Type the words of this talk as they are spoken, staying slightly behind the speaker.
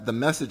The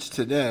message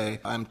today,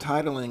 I'm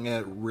titling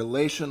it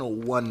Relational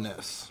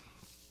Oneness.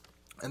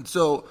 And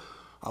so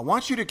I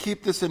want you to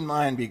keep this in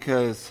mind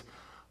because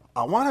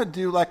I want to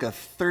do like a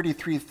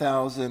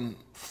 33,000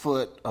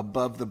 foot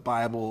above the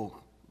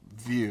Bible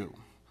view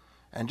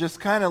and just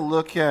kind of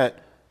look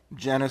at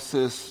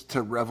Genesis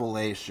to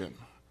Revelation.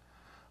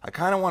 I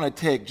kind of want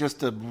to take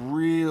just a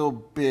real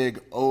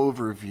big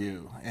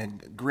overview,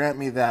 and grant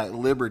me that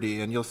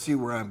liberty and you'll see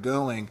where I'm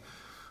going.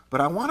 But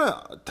I want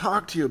to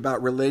talk to you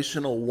about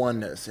relational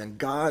oneness and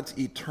God's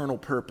eternal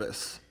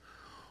purpose.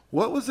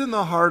 What was in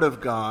the heart of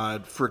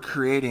God for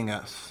creating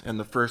us in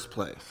the first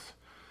place?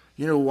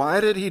 Why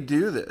did he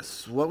do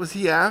this? What was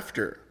he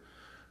after?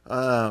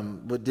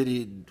 Did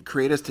he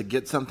create us to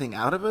get something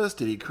out of us?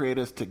 Did he create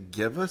us to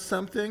give us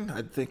something?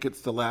 I think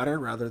it's the latter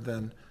rather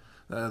than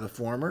the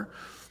former.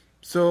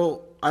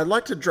 So I'd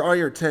like to draw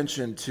your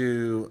attention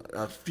to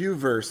a few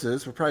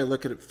verses. We'll probably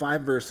look at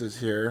 5 verses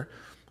here.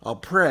 I'll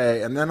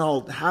pray, and then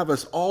I'll have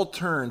us all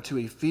turn to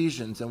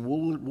Ephesians, and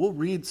we'll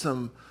read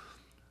some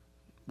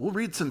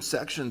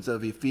sections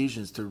of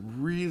Ephesians to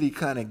really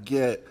kind of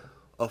get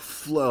a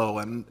flow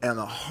and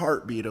a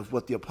heartbeat of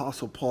what the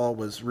Apostle Paul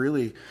was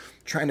really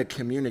trying to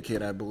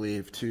communicate, I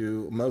believe,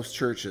 to most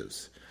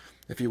churches.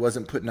 If he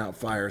wasn't putting out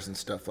fires and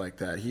stuff like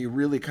that, he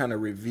really kind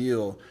of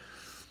revealed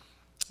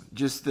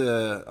just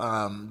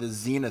the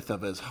zenith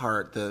of his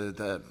heart,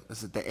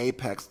 the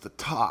apex, the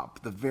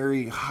top, the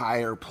very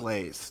higher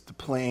place, the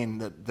plane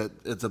that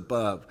it's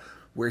above,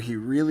 where he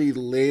really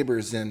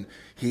labors and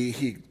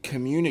he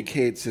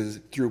communicates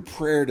through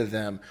prayer to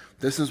them.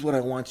 This is what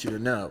I want you to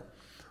know.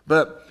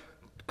 But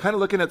kind of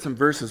looking at some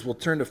verses, we'll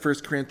turn to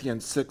 1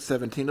 Corinthians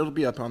 6:17. It'll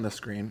be up on the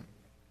screen.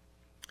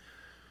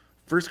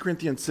 1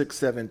 Corinthians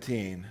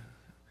 6:17.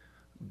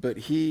 But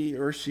he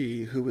or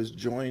she who is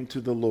joined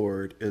to the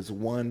Lord is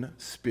one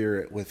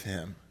spirit with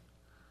him.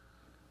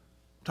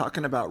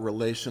 Talking about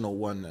relational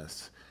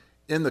oneness.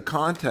 In the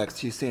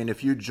context, he's saying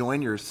if you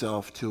join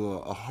yourself to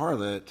a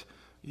harlot,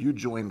 you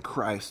join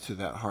Christ to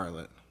that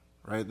harlot.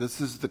 Right? This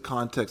is the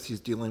context he's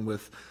dealing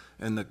with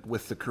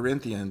with the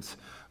Corinthians.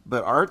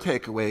 But our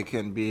takeaway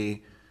can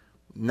be,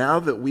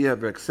 now that we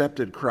have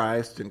accepted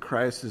Christ and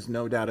Christ has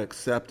no doubt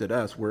accepted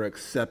us, we're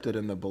accepted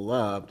in the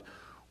beloved,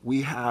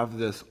 we have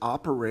this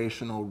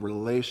operational,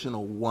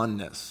 relational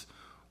oneness.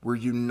 We're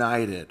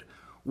united.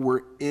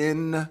 We're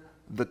in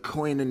the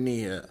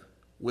koinonia,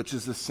 which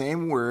is the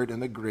same word in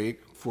the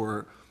Greek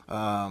for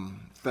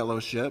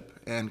fellowship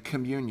and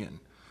communion.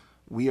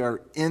 We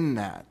are in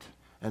that.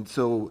 And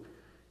so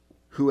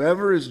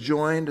whoever has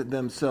joined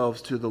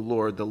themselves to the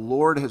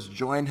Lord has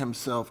joined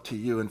himself to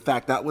you. In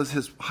fact, that was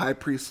his high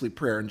priestly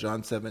prayer in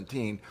John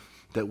 17,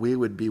 that we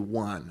would be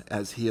one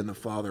as he and the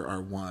Father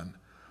are one.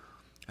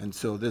 And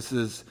so this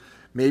is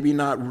maybe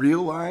not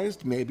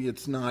realized, maybe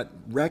it's not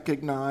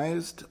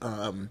recognized,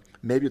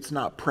 maybe it's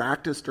not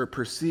practiced or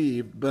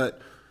perceived, but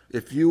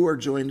if you are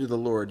joined to the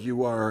Lord,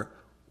 you are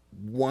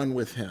one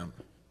with him,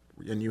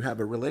 and you have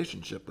a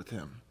relationship with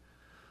him.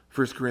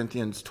 1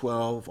 Corinthians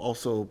 12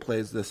 also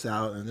plays this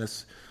out, and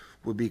this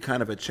would be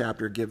kind of a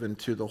chapter given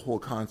to the whole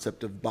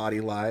concept of body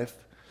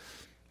life.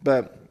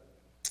 But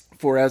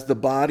for as the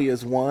body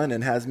is one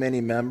and has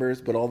many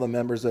members, but all the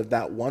members of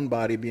that one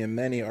body being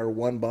many are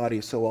one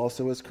body, so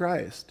also is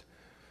Christ.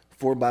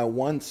 For by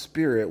one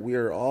Spirit we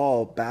are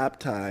all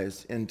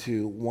baptized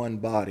into one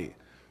body,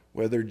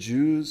 whether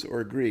Jews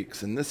or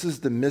Greeks. And this is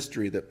the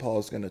mystery that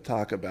Paul's going to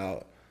talk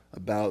about.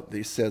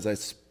 He says, I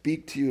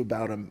speak to you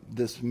about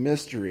this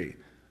mystery,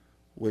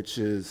 which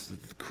is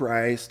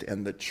Christ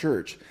and the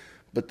church.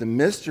 But the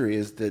mystery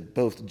is that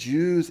both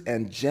Jews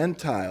and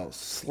Gentiles,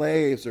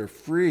 slaves or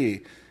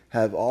free,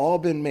 have all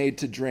been made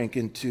to drink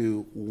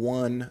into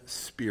one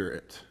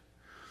Spirit.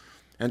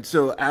 And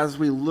so as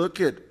we look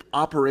at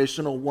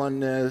operational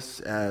oneness,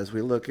 as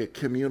we look at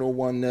communal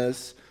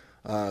oneness,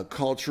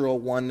 cultural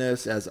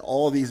oneness, as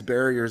all these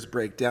barriers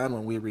break down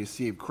when we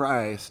receive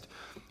Christ,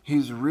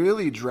 he's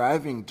really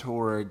driving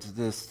towards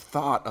this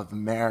thought of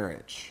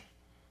marriage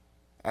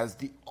as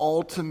the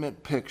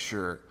ultimate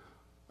picture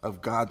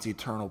of God's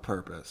eternal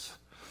purpose.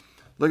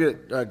 Look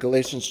at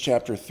Galatians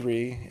chapter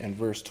 3 and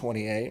verse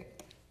 28.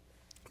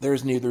 There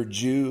is neither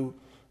Jew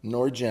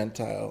nor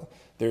Gentile.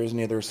 There is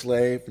neither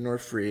slave nor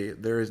free.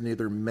 There is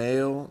neither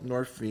male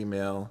nor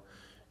female.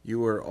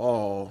 You are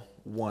all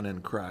one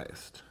in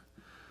Christ.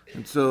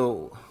 And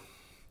so,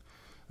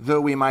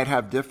 though we might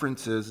have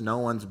differences, no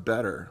one's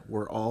better.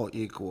 We're all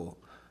equal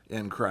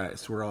in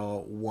Christ. We're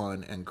all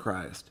one in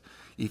Christ.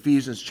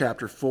 Ephesians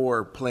chapter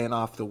 4, playing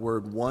off the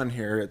word one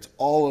here, it's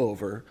all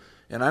over.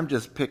 And I'm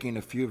just picking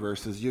a few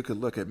verses. You could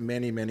look at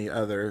many, many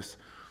others.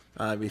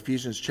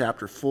 Ephesians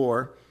chapter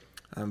 4.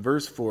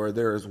 Verse 4,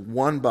 there is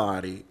one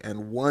body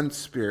and one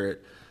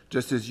Spirit,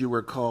 just as you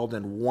were called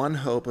in one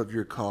hope of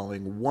your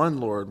calling, one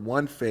Lord,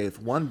 one faith,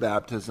 one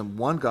baptism,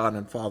 one God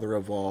and Father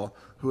of all,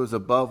 who is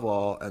above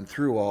all and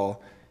through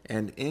all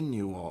and in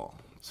you all.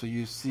 So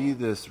you see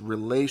this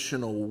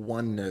relational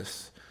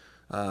oneness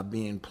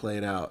being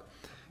played out.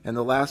 And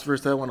the last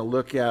verse I want to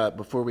look at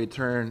before we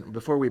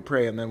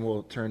pray, and then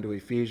we'll turn to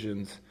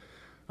Ephesians,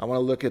 I want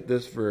to look at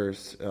this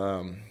verse,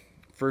 1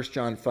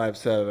 John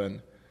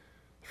 5:7.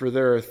 For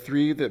there are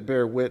three that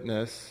bear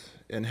witness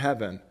in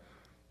heaven,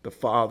 the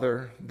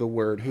Father, the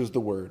Word. Who's the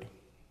Word?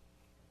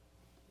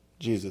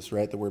 Jesus,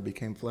 right? The Word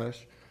became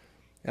flesh.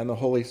 And the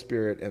Holy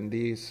Spirit, and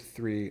these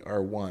three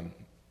are one.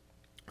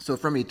 So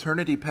from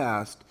eternity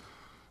past,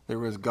 there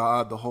was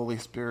God, the Holy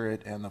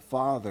Spirit, and the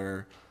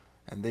Father,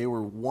 and they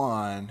were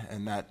one,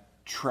 and that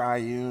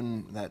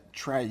triunified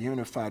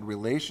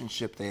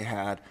relationship they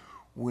had.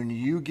 When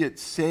you get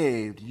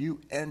saved,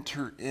 you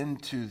enter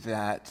into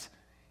that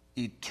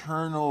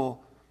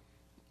eternal,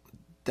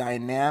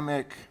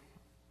 dynamic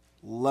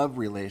love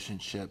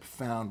relationship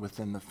found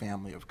within the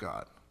family of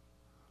God,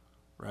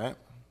 right?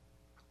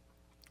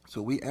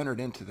 So we entered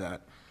into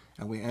that,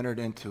 and we entered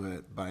into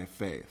it by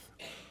faith.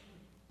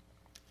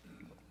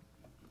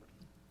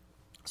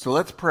 So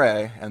let's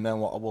pray, and then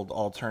we'll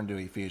all turn to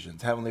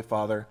Ephesians. Heavenly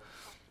Father,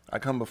 I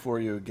come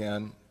before you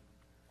again,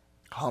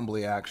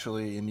 humbly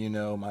actually, and you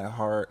know my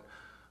heart.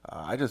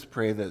 I just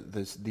pray that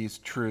these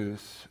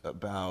truths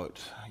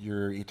about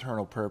your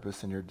eternal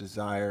purpose and your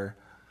desire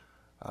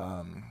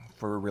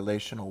for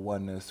relational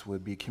oneness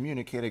would be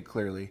communicated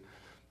clearly.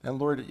 And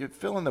Lord, you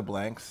fill in the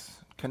blanks,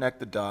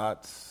 connect the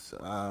dots,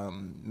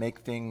 make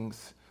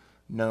things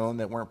known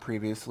that weren't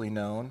previously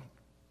known.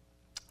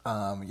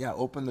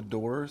 Open the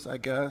doors, I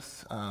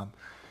guess.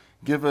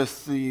 Give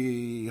us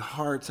the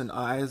hearts and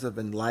eyes of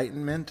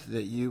enlightenment,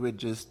 that you would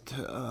just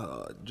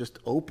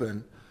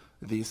open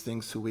these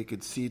things so we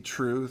could see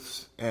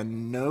truths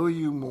and know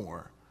you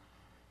more.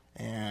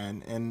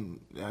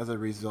 And as a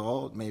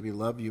result, maybe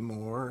love you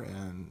more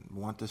and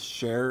want to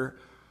share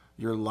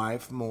your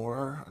life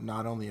more,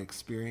 not only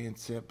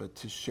experience it, but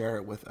to share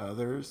it with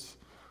others.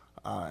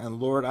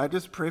 And Lord, I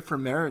just pray for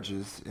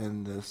marriages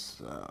in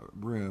this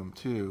room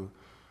too.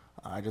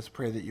 I just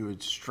pray that you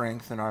would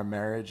strengthen our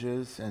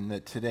marriages, and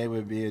that today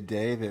would be a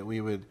day that we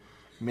would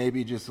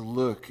maybe just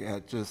look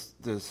at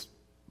just this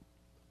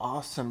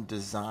awesome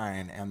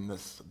design and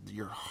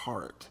your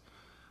heart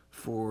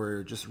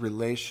for just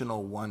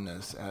relational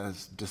oneness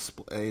as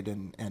displayed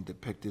and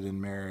depicted in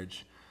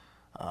marriage,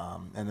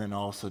 and then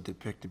also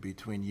depicted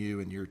between you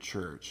and your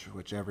church,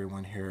 which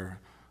everyone here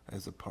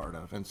is a part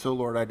of. And so,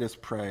 Lord, I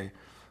just pray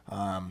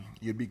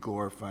you'd be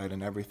glorified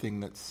in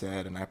everything that's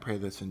said, and I pray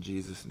this in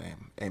Jesus'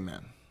 name.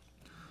 Amen.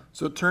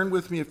 So turn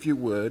with me, if you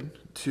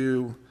would,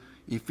 to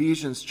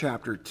Ephesians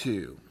chapter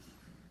 2.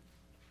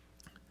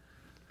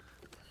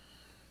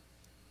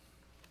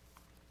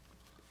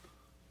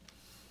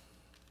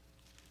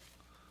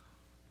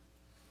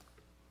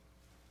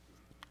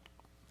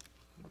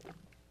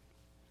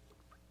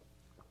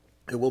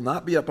 It will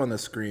not be up on the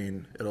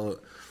screen. It'll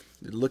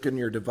look in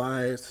your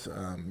device,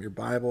 your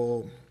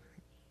Bible.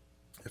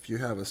 If you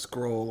have a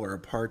scroll or a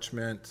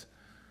parchment,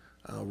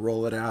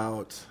 roll it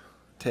out,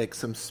 take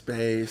some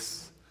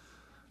space.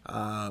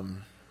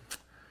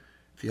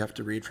 If you have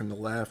to read from the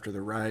left or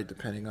the right,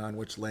 depending on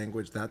which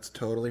language, that's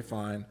totally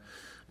fine.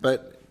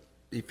 But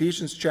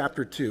Ephesians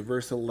chapter 2,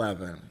 verse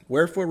 11.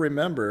 Wherefore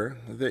remember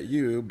that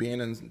you,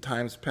 being in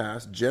times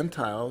past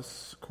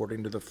Gentiles,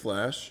 according to the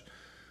flesh,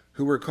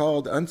 who were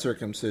called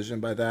uncircumcision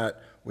by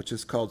that which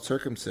is called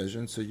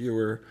circumcision, so you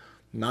were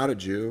not a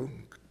Jew,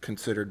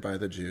 considered by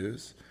the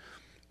Jews,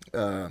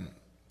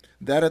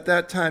 that at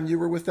that time you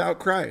were without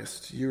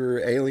Christ. You were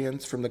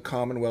aliens from the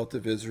commonwealth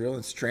of Israel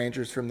and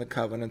strangers from the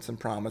covenants and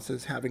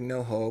promises, having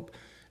no hope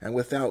and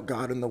without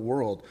God in the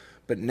world.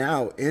 But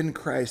now in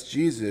Christ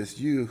Jesus,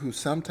 you who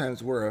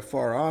sometimes were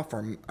afar off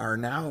are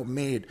now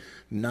made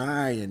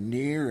nigh and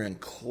near and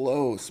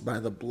close by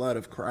the blood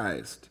of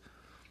Christ.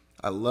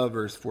 I love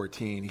verse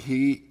 14.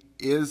 He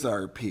is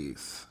our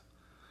peace.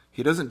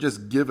 He doesn't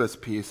just give us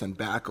peace and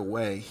back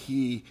away.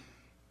 He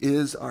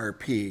is our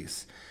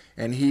peace.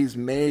 And he's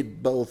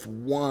made both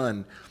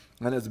one,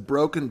 and has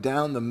broken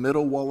down the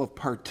middle wall of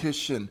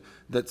partition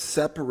that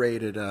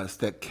separated us,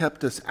 that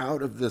kept us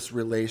out of this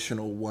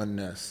relational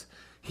oneness.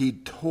 He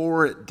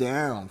tore it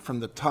down from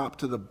the top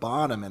to the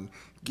bottom, and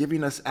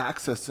giving us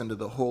access into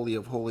the Holy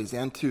of Holies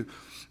and to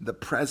the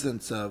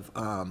presence of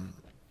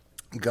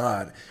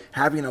God,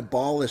 having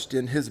abolished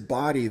in his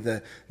body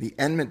the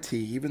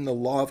enmity, even the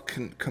law of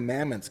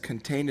commandments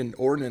contained in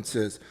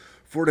ordinances,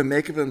 for to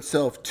make of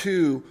himself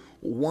two,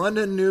 one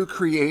a new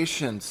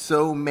creation,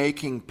 so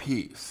making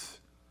peace.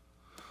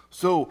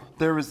 So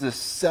there was this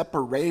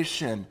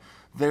separation.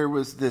 There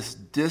was this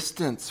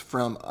distance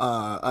from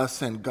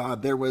us and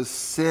God. There was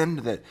sin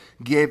that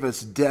gave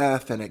us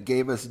death, and it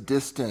gave us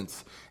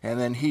distance. And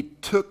then he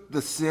took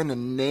the sin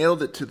and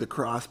nailed it to the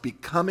cross,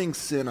 becoming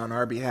sin on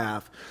our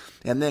behalf.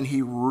 And then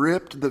he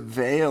ripped the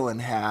veil in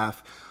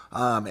half.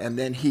 And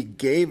then he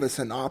gave us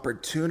an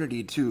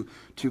opportunity to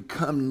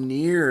come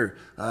near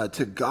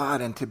to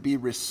God and to be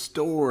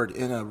restored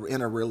in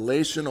a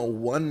relational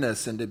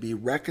oneness and to be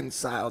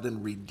reconciled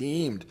and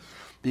redeemed,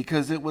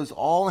 because it was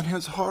all in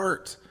his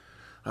heart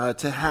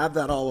to have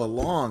that all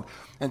along.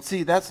 And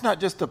see, that's not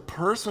just a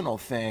personal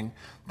thing.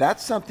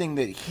 That's something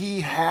that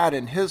he had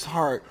in his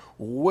heart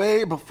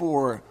way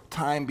before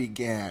time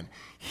began.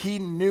 He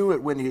knew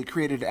it when he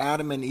created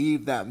Adam and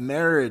Eve, that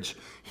marriage.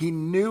 He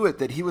knew it,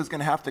 that he was going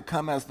to have to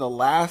come as the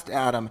last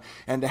Adam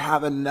and to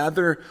have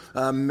another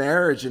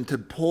marriage and to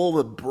pull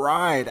the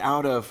bride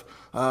out of,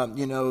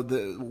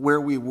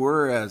 where we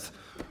were as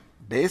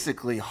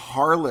basically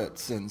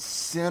harlots and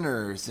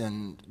sinners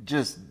and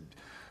just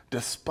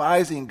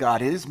despising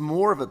God. It is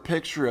more of a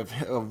picture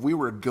of we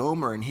were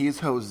Gomer and he's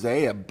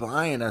Hosea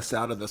buying us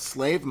out of the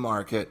slave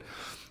market.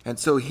 And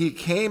so he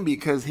came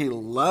because he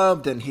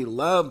loved and he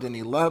loved and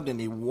he loved and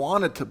he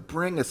wanted to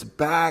bring us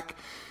back.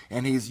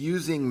 And he's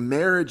using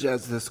marriage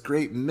as this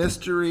great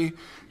mystery.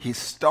 He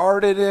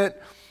started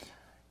it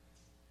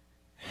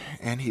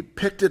and he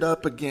picked it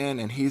up again,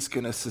 and he's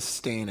going to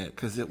sustain it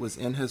because it was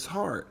in his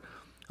heart.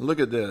 Look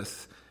at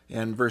this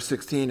in verse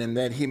 16, and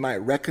that he might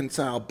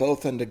reconcile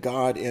both unto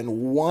God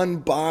in one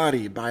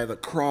body by the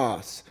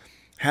cross,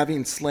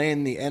 having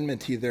slain the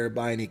enmity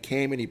thereby. And he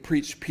came and he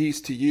preached peace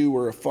to you who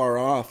were afar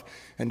off,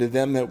 and to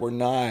them that were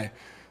nigh.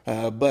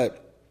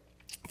 But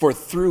for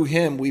through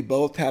him we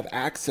both have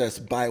access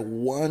by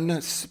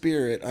one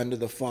Spirit unto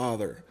the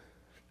Father.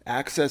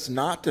 Access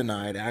not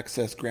denied,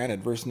 access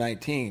granted. Verse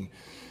 19.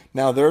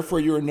 Now therefore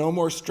you are no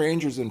more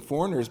strangers and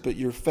foreigners, but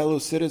you're fellow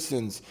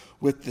citizens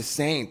with the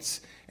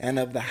saints and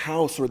of the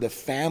house or the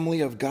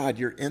family of God.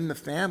 You're in the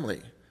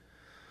family.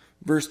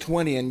 Verse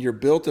 20, and you're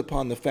built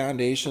upon the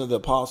foundation of the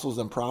apostles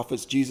and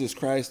prophets, Jesus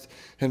Christ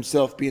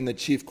himself being the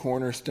chief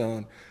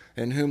cornerstone,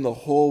 in whom the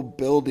whole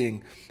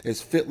building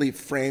is fitly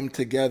framed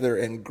together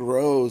and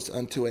grows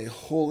unto a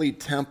holy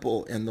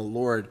temple in the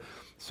Lord.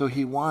 So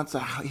he wants a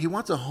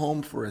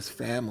home for his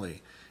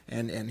family,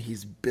 and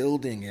he's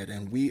building it,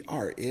 and we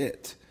are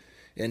it,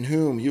 in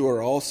whom you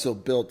are also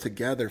built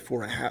together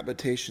for a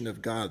habitation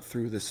of God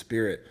through the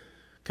Spirit.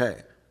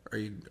 Okay,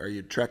 are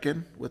you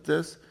trekking with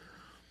this?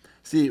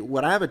 See,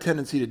 what I have a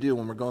tendency to do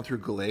when we're going through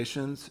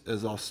Galatians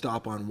is I'll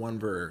stop on one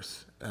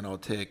verse and I'll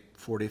take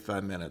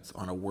 45 minutes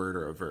on a word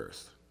or a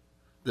verse.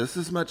 This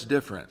is much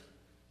different.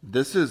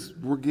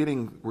 We're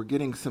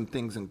getting some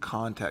things in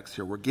context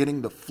here. We're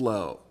getting the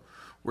flow.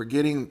 We're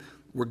going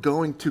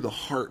to the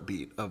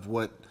heartbeat of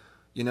what,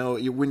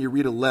 when you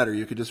read a letter,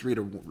 you could just read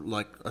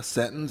a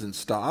sentence and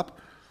stop.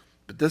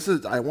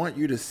 But I want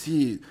you to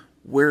see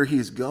where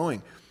he's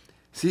going.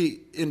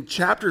 See, in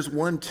chapters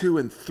 1, 2,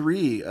 and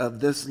 3 of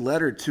this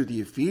letter to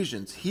the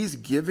Ephesians, he's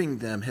giving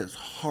them his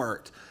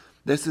heart.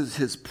 This is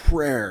his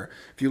prayer.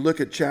 If you look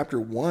at chapter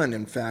 1,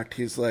 in fact,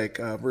 he's like,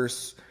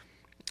 verse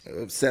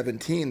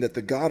 17, that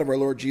the God of our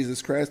Lord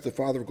Jesus Christ, the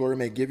Father of glory,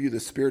 may give you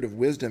the spirit of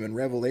wisdom and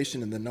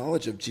revelation and the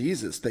knowledge of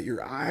Jesus, that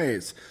your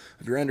eyes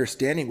of your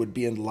understanding would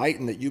be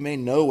enlightened, that you may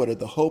know what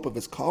the hope of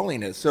his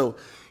calling is. So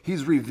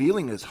he's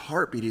revealing his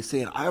heartbeat. He's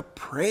saying, I'm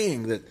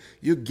praying that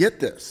you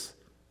get this,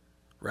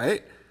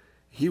 right?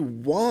 He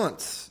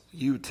wants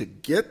you to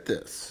get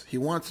this. He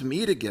wants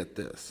me to get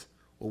this.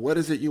 Well, what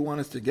is it you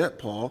want us to get,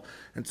 Paul?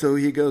 And so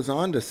he goes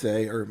on to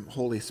say, or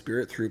Holy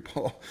Spirit through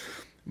Paul,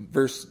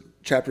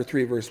 chapter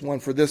 3, verse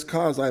 1, for this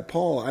cause I,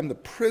 Paul, I'm the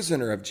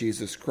prisoner of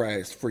Jesus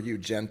Christ for you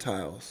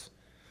Gentiles.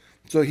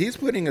 So he's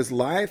putting his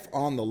life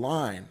on the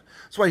line.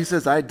 That's why he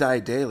says, I die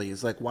daily.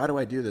 He's like, why do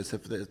I do this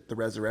if the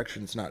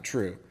resurrection's not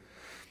true?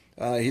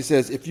 He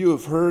says, if you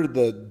have heard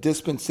the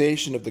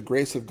dispensation of the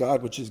grace of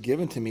God which is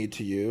given to me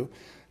to you,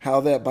 how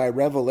that by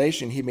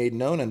revelation he made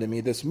known unto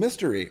me this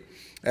mystery,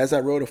 as I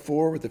wrote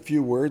afore with a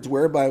few words,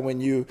 whereby when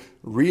you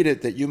read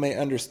it that you may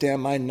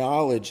understand my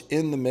knowledge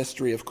in the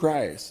mystery of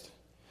Christ,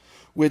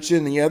 which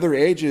in the other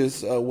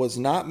ages was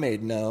not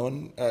made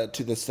known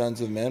to the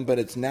sons of men, but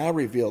it's now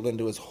revealed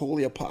unto his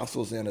holy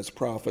apostles and his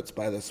prophets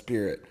by the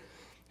Spirit.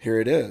 Here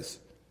it is.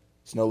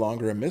 It's no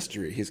longer a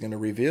mystery. He's going to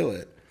reveal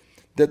it.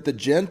 That the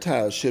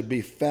Gentiles should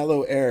be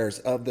fellow heirs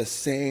of the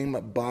same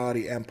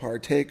body and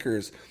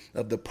partakers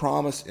of the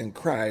promise in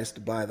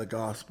Christ by the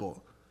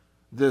gospel.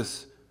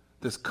 This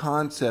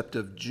concept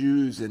of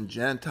Jews and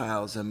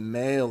Gentiles and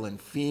male and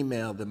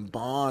female and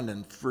bond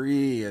and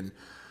free and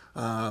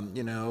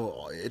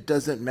it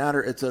doesn't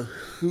matter. It's a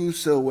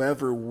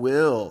whosoever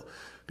will,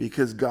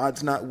 because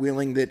God's not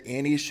willing that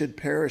any should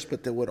perish,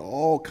 but that would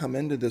all come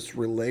into this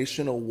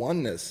relational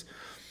oneness.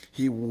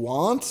 He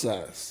wants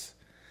us.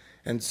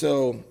 And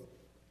so,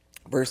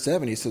 verse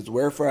 7, he says,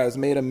 wherefore I was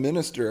made a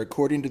minister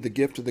according to the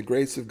gift of the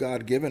grace of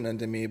God given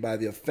unto me by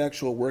the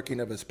effectual working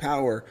of his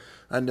power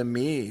unto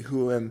me,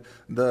 who am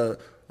the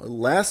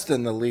less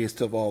than the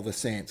least of all the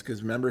saints.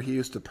 Because remember, he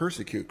used to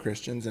persecute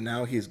Christians, and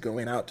now he's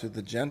going out to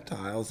the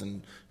Gentiles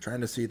and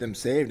trying to see them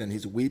saved, and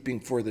he's weeping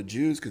for the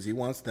Jews because he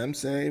wants them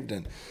saved.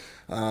 And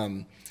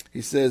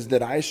he says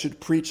that I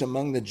should preach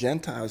among the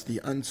Gentiles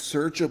the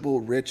unsearchable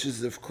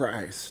riches of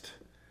Christ,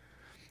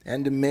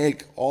 and to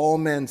make all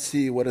men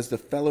see what is the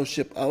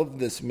fellowship of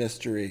this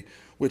mystery,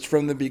 which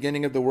from the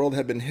beginning of the world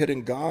had been hid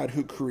in God,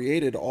 who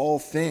created all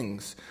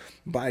things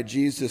by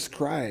Jesus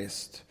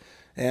Christ.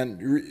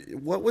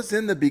 And what was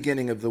in the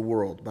beginning of the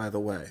world, by the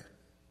way?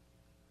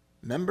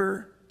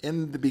 Remember,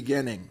 in the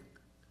beginning,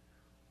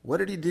 what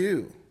did he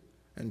do?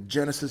 In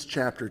Genesis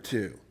chapter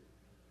 2,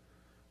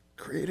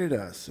 created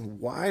us. And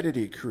why did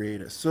he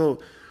create us?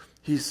 So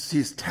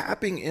He's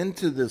tapping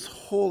into this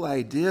whole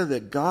idea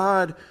that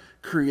God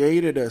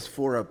created us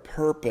for a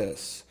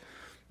purpose.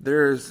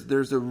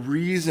 There's a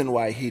reason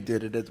why he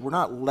did it. We're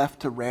not left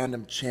to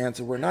random chance,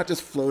 and we're not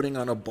just floating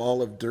on a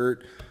ball of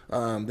dirt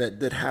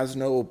that has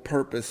no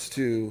purpose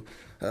to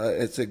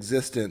its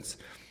existence.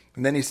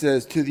 And then he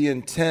says, to the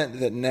intent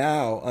that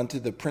now unto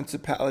the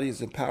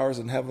principalities and powers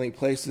in heavenly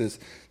places,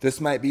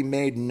 this might be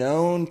made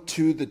known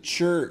to the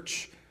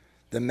church,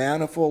 the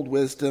manifold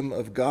wisdom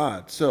of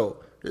God.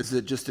 So, is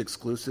it just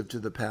exclusive to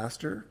the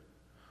pastor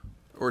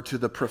or to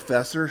the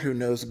professor who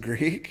knows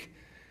Greek?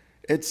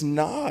 It's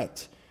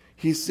not.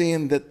 He's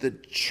saying that the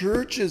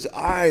church's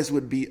eyes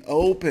would be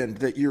opened,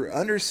 that your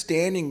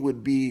understanding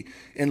would be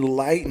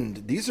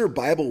enlightened. These are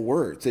Bible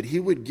words, that he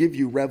would give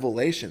you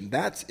revelation.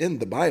 That's in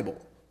the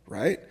Bible,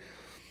 right?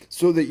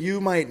 So that you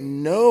might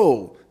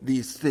know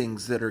these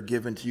things that are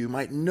given to you,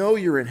 might know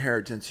your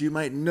inheritance, you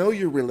might know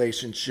your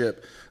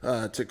relationship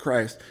to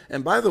Christ.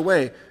 And by the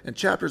way, in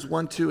chapters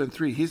 1, 2, and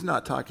 3, he's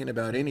not talking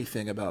about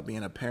anything about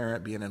being a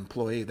parent, being an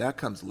employee. That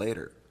comes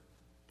later.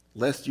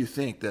 Lest you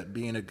think that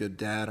being a good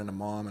dad and a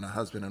mom and a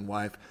husband and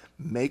wife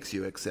makes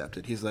you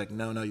accepted. He's like,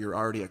 no, you're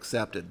already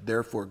accepted.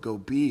 Therefore, go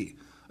be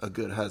a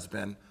good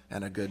husband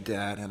and a good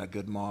dad and a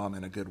good mom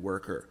and a good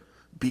worker.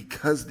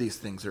 Because these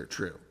things are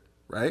true,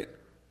 right?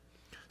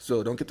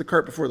 So don't get the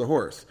cart before the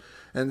horse.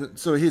 And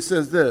so he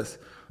says this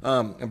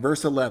in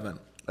verse 11,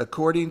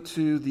 according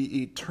to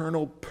the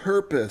eternal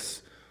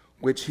purpose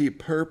which he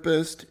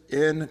purposed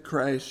in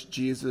Christ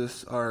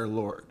Jesus our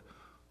Lord.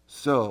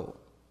 So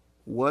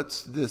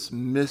what's this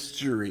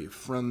mystery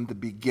from the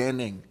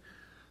beginning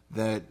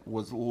that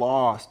was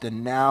lost,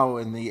 and now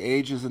in the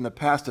ages in the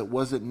past it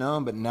wasn't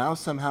known, but now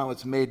somehow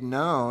it's made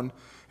known,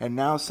 and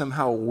now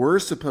somehow we're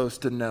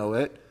supposed to know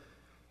it.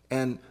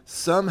 And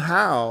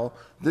somehow,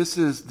 this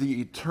is the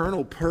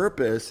eternal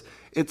purpose.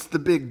 It's the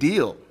big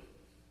deal,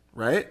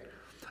 right?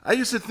 I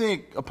used to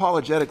think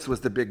apologetics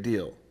was the big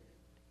deal,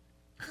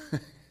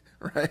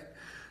 right?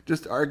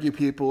 Just argue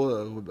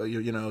people,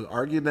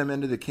 argue them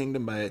into the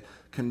kingdom by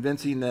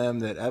convincing them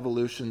that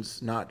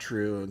evolution's not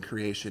true and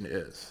creation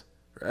is,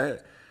 right?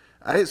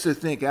 I used to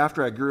think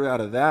after I grew out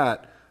of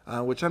that,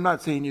 which I'm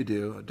not saying you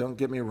do, don't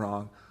get me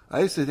wrong, I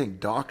used to think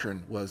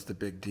doctrine was the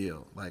big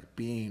deal, like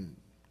being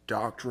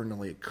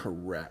doctrinally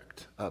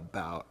correct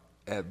about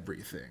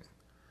everything.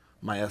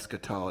 My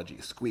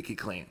eschatology, squeaky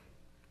clean.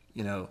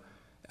 Go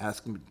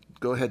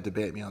ahead,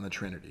 debate me on the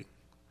Trinity.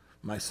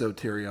 My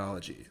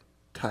soteriology,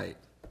 tight.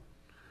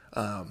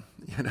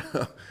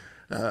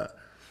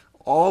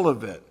 All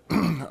of it,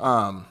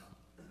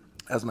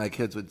 as my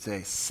kids would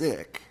say,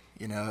 sick.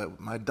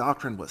 My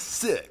doctrine was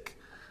sick.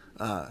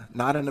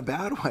 Not in a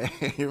bad way.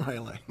 You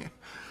might like it.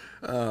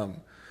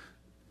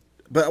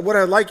 But what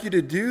I'd like you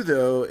to do,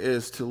 though,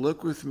 is to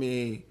look with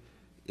me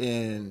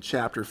in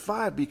chapter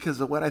 5, because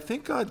what I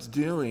think God's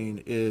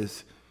doing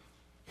is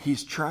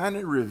he's trying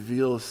to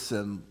reveal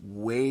some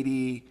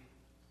weighty,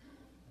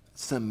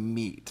 some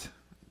meat.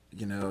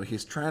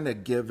 He's trying to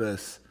give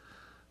us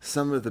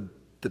some of the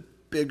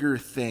bigger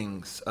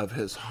things of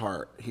his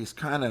heart. He's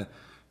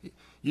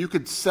you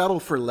could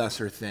settle for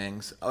lesser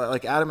things.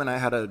 Like Adam and I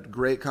had a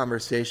great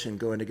conversation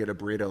going to get a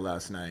burrito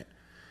last night.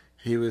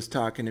 He was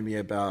talking to me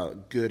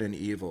about good and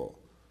evil.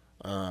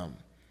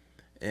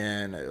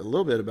 And a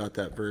little bit about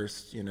that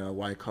verse,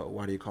 why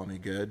do you call me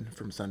good,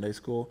 from Sunday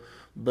school?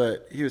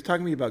 But he was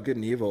talking to me about good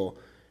and evil,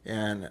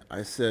 and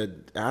I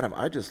said, Adam,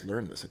 I just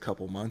learned this a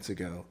couple months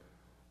ago,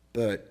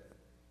 but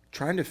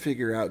trying to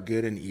figure out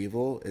good and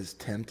evil is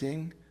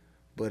tempting,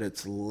 but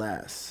it's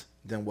less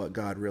than what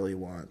God really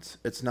wants.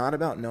 It's not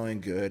about knowing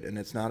good, and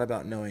it's not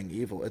about knowing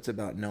evil. It's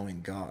about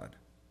knowing God.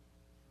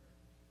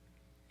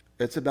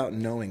 It's about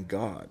knowing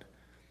God.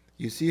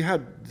 You see how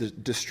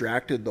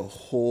distracted the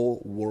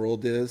whole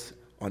world is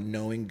on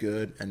knowing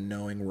good and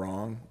knowing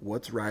wrong?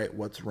 What's right,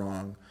 what's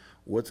wrong,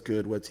 what's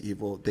good, what's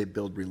evil? They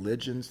build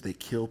religions, they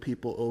kill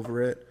people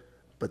over it,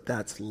 but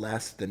that's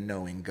less than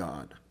knowing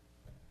God.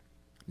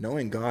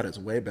 Knowing God is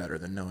way better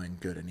than knowing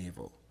good and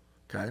evil,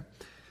 okay?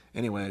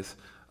 Anyways,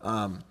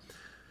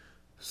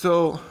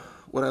 so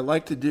what I'd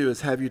like to do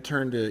is have you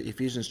turn to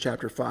Ephesians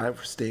chapter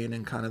 5, staying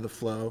in kind of the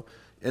flow.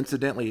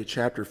 Incidentally,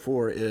 chapter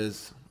 4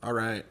 is, all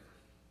right,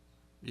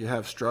 you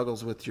have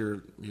struggles with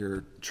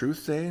your truth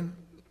saying?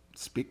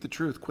 Speak the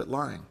truth. Quit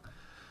lying.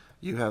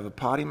 You have a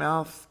potty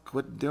mouth?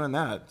 Quit doing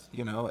that.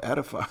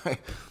 Edify.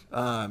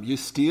 You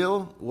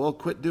steal? Well,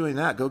 quit doing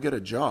that. Go get a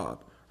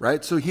job,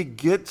 right? So he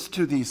gets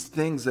to these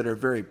things that are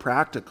very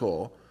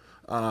practical.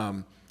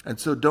 And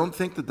so don't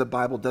think that the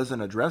Bible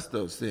doesn't address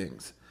those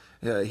things.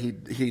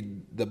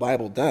 The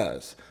Bible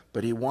does,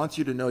 but he wants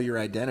you to know your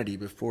identity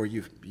before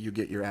you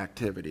get your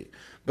activity.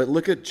 But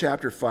look at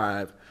chapter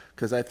 5,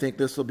 because I think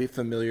this will be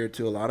familiar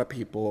to a lot of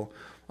people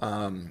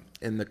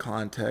in the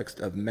context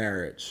of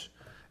marriage.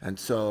 And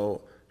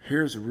so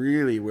here's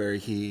really where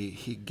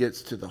he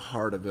gets to the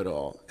heart of it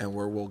all, and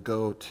where we'll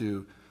go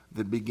to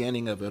the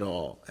beginning of it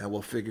all, and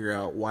we'll figure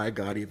out why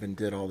God even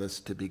did all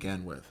this to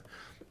begin with.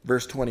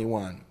 Verse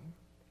 21,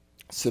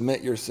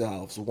 submit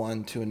yourselves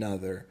one to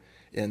another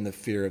in the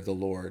fear of the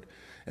Lord.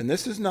 And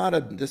this is not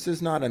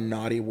a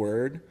naughty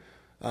word.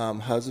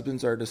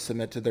 Husbands are to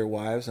submit to their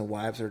wives, and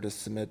wives are to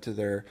submit to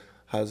their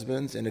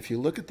husbands. And if you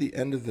look at the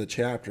end of the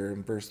chapter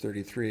in verse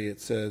 33, it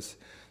says,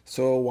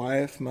 "So a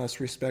wife must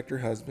respect her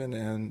husband,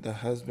 and the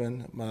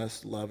husband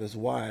must love his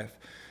wife."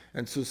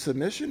 And so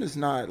submission is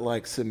not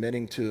like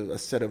submitting to a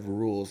set of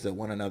rules that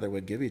one another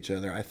would give each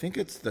other. I think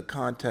it's the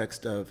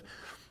context of,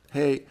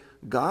 hey,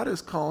 God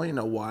is calling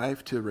a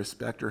wife to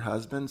respect her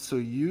husband, so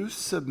you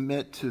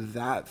submit to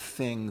that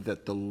thing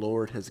that the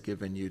Lord has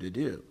given you to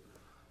do.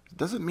 It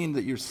doesn't mean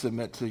that you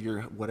submit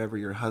to whatever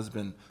your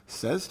husband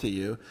says to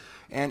you.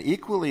 And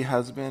equally,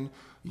 husband,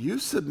 you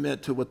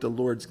submit to what the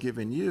Lord's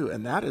given you,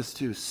 and that is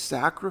to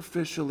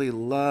sacrificially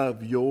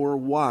love your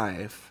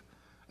wife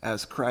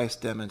as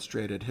Christ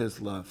demonstrated his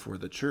love for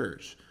the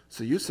church.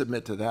 So you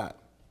submit to that,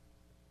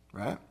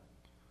 right?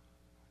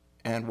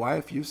 And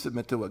wife, you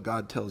submit to what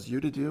God tells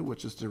you to do,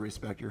 which is to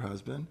respect your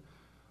husband.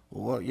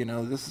 Well,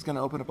 this is going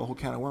to open up a whole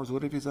can of worms.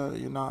 What if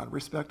you're not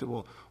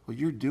respectable? Well,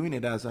 you're doing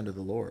it as unto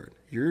the Lord.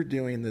 You're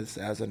doing this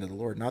as unto the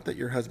Lord. Not that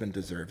your husband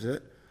deserves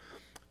it.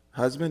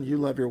 Husband, you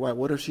love your wife.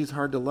 What if she's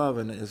hard to love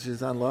and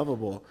she's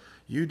unlovable?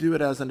 You do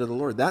it as unto the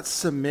Lord. That's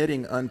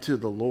submitting unto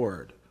the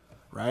Lord,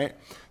 right?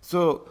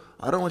 So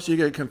I don't want you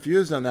to get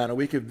confused on that, and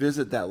we could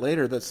visit that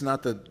later. That's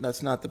not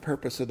the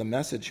purpose of the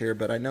message here,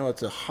 but I know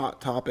it's a hot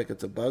topic.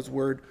 It's a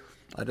buzzword.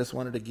 I just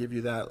wanted to give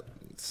you that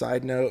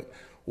side note.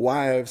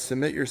 Wives,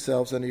 submit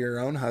yourselves unto your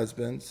own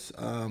husbands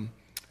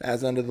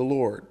as unto the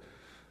Lord.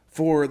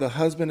 For the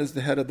husband is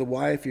the head of the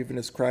wife, even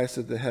as Christ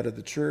is the head of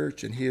the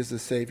church, and he is the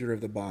Savior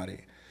of the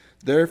body.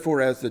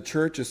 Therefore, as the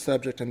church is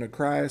subject unto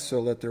Christ, so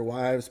let their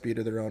wives be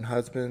to their own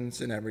husbands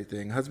in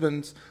everything.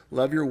 Husbands,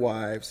 love your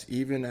wives,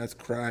 even as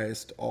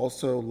Christ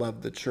also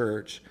loved the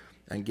church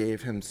and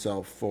gave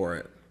himself for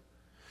it.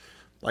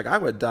 Like, I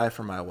would die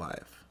for my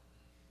wife.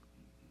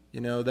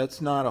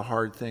 That's not a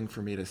hard thing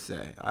for me to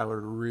say. I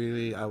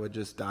would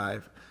just die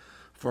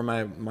for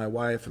my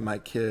wife and my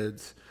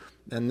kids.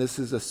 And this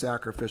is a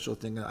sacrificial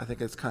thing. I think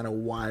it's kind of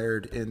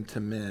wired into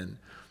men.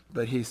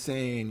 But he's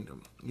saying,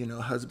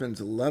 husbands,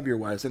 love your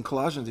wives. In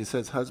Colossians, he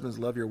says, husbands,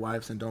 love your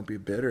wives and don't be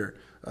bitter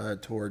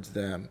towards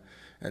them.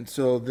 And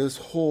so this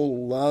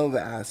whole love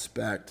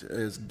aspect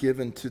is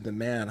given to the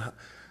man.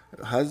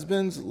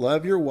 Husbands,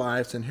 love your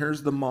wives, and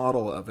here's the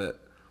model of it.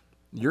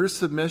 Your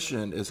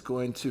submission is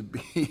going to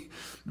be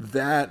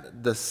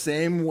that the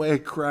same way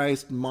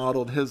Christ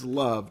modeled his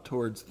love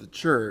towards the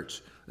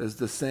church is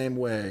the same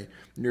way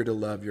you're to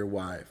love your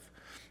wife.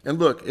 And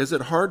look, is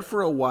it hard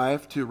for a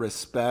wife to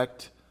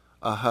respect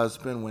a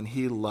husband when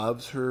he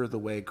loves her the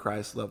way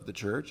Christ loved the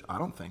church? I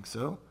don't think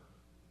so.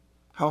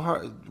 How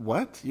hard?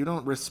 What? You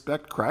don't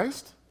respect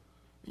Christ?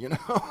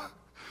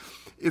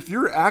 If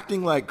you're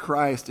acting like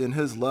Christ in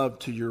his love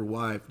to your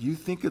wife, do you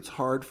think it's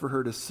hard for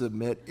her to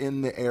submit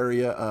in the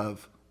area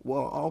of,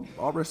 well,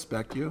 I'll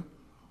respect you.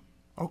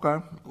 Okay,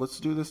 let's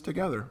do this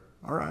together.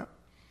 All right.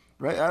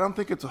 Right? I don't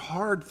think it's a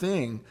hard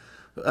thing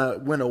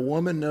when a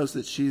woman knows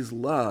that she's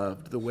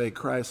loved the way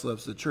Christ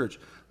loves the church.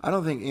 I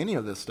don't think any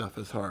of this stuff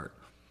is hard.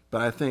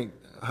 But I think,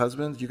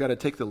 husbands, you got to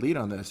take the lead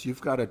on this.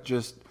 You've got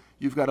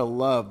to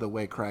love the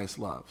way Christ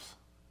loves,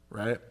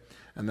 right?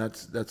 And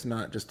that's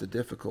not just a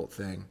difficult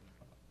thing.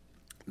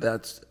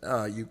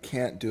 You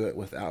can't do it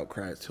without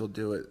Christ. He'll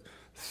do it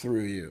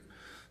through you.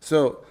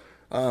 So,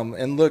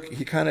 and look,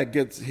 he kind of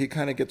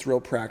gets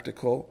real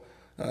practical,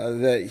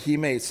 that he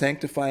may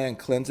sanctify and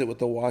cleanse it with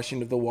the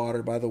washing of the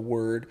water by the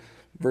word.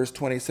 Verse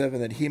 27,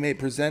 that he may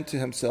present to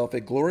himself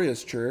a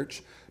glorious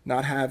church,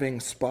 not having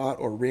spot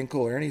or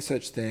wrinkle or any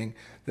such thing,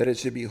 that it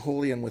should be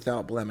holy and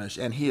without blemish.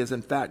 And he has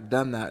in fact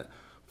done that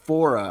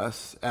for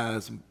us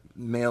as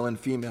male and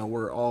female.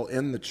 We're all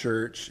in the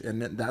church,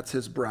 and that's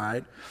his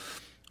bride.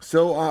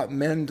 So ought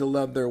men to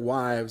love their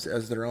wives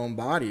as their own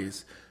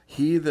bodies.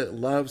 He that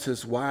loves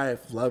his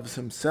wife loves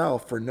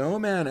himself. For no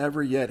man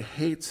ever yet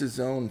hates his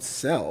own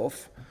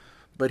self,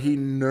 but he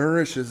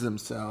nourishes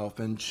himself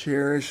and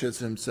cherishes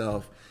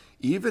himself,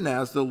 even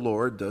as the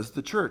Lord does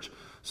the church.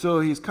 So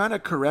he's kind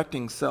of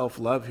correcting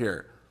self-love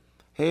here.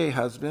 Hey,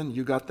 husband,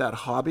 you got that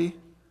hobby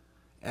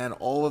and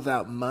all of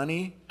that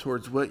money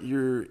towards what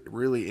you're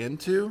really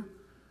into?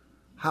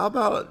 How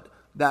about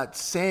that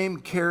same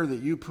care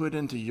that you put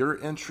into your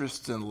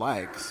interests and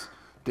likes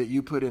that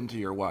you put into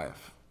your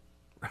wife,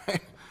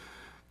 right?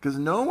 Because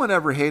no one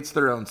ever hates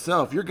their own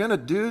self.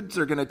 Dudes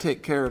are going to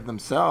take care of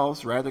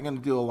themselves, right? They're going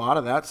to do a lot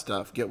of that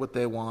stuff, get what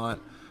they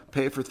want,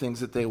 pay for things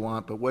that they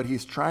want. But what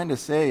he's trying to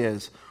say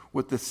is,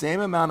 with the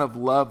same amount of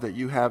love that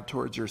you have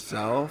towards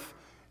yourself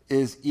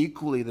is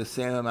equally the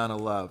same amount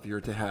of love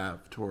you're to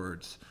have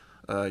towards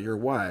your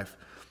wife.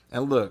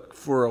 And look,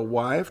 for a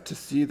wife to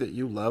see that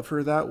you love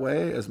her that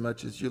way as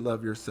much as you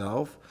love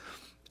yourself,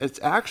 it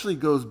actually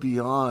goes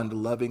beyond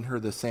loving her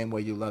the same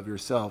way you love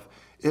yourself.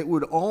 It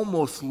would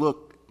almost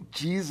look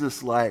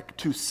Jesus-like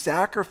to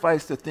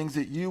sacrifice the things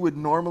that you would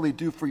normally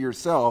do for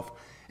yourself,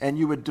 and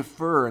you would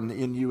defer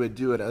and you would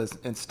do it as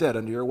instead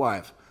unto your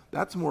wife.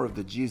 That's more of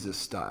the Jesus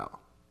style,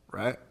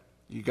 right?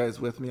 You guys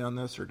with me on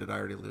this, or did I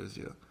already lose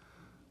you?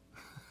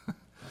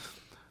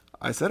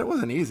 I said it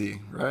wasn't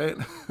easy, right?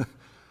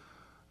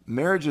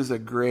 Marriage is a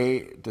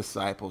great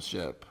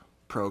discipleship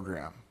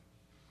program,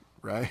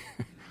 right?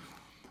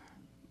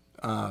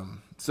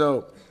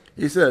 So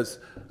he says,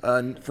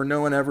 for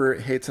no one ever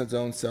hates his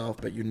own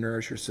self, but you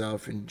nourish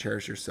yourself and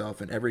cherish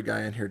yourself. And every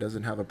guy in here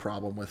doesn't have a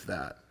problem with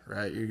that,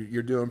 right?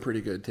 You're doing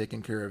pretty good,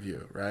 taking care of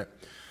you, right?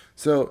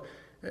 So,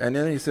 and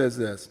then he says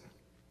this,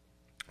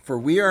 for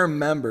we are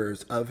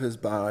members of his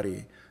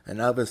body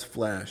and of his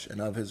flesh and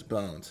of his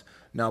bones.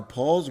 Now,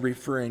 Paul's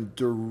referring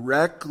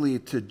directly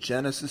to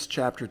Genesis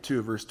chapter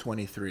 2, verse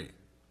 23,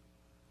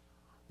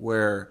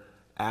 where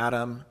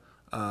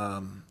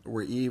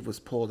where Eve was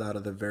pulled out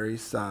of the very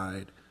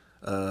side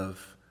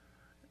of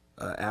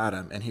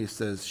Adam, and he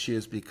says, she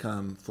has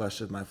become flesh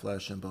of my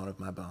flesh and bone of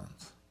my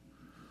bones.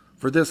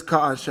 For this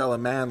cause shall a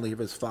man leave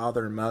his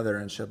father and mother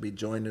and shall be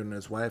joined to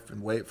his wife,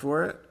 and wait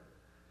for it,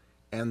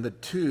 and the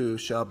two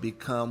shall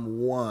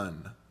become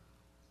one.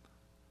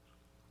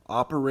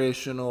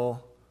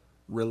 Operational,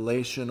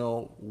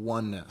 relational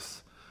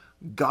oneness.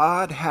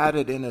 God had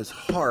it in his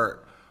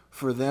heart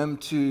for them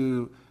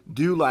to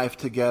do life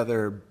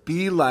together,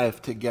 be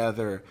life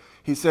together.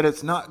 He said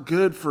it's not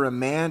good for a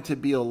man to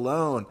be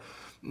alone.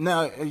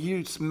 Now,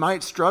 you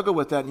might struggle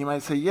with that, and you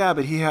might say, yeah,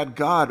 but he had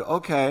God.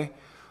 Okay.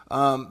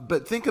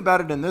 But think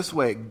about it in this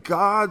way.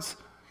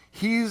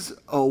 He's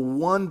a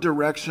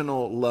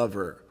one-directional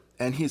lover,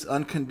 and he's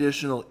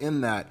unconditional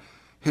in that.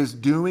 His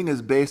doing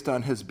is based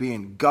on his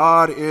being.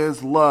 God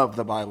is love,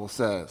 the Bible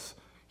says.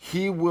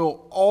 He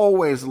will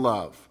always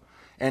love.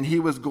 And he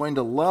was going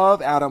to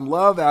love Adam,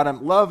 love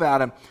Adam, love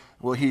Adam.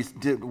 Well,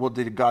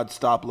 did God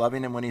stop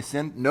loving him when he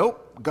sinned?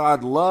 Nope.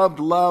 God loved.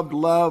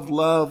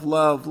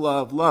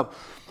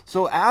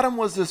 So Adam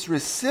was this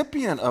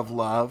recipient of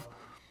love,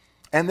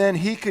 and then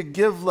he could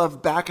give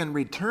love back in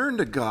return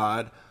to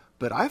God.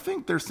 But I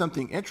think there's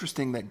something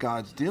interesting that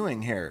God's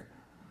doing here,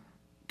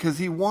 because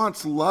he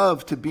wants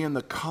love to be in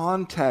the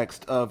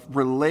context of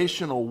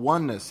relational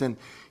oneness. And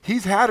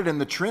he's had it in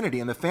the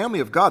Trinity, in the family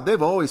of God.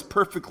 They've always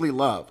perfectly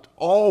loved,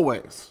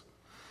 always.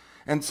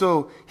 And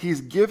so he's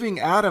giving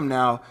Adam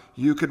now,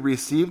 you could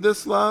receive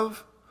this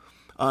love.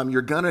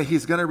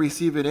 He's gonna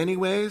receive it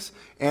anyways,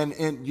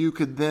 and you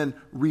could then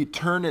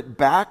return it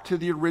back to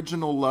the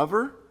original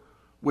lover,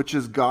 which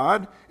is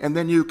God, and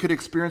then you could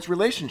experience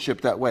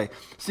relationship that way.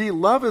 See,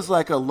 love is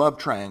like a love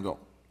triangle,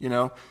 you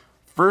know.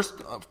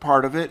 First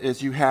part of it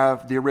is you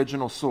have the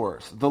original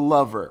source, the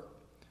lover.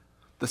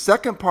 The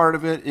second part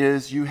of it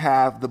is you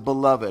have the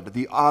beloved,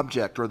 the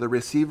object or the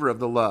receiver of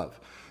the love.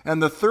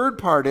 And the third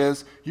part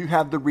is you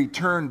have the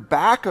return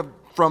back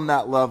from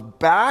that love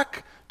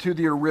back to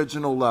the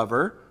original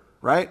lover,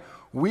 right?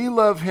 We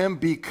love him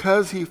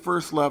because he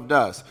first loved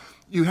us.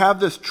 You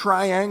have this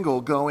triangle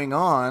going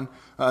on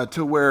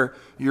to where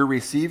you're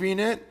receiving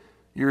it,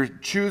 you're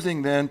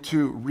choosing then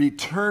to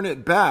return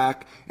it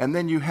back, and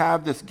then you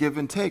have this give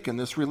and take in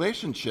this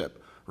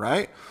relationship,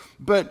 right?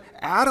 But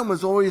Adam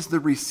was always the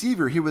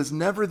receiver. He was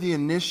never the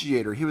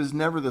initiator. He was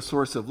never the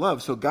source of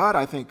love. So God,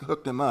 I think,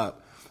 hooked him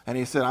up. And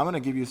he said, I'm going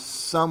to give you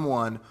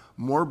someone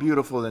more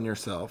beautiful than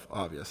yourself,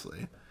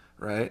 obviously,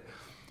 right?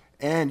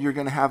 And you're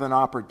going to have an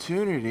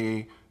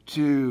opportunity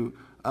to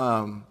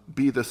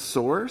be the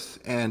source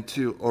and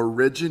to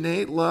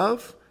originate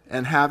love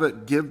and have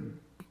it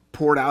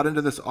poured out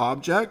into this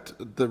object,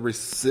 the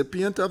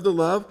recipient of the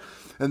love.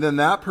 And then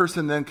that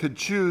person then could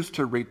choose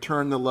to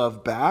return the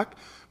love back.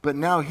 But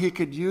now he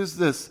could use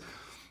this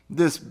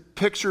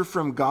picture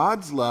from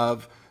God's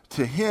love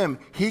to him.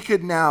 He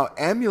could now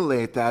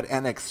emulate that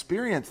and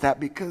experience that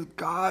because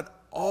God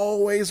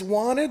always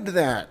wanted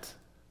that.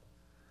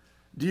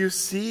 Do you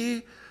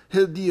see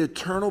the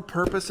eternal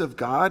purpose of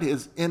God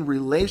is in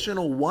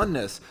relational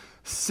oneness?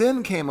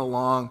 Sin came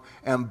along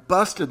and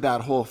busted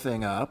that whole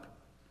thing up,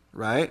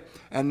 right?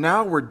 And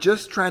now we're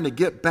just trying to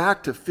get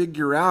back to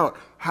figure out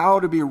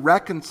how to be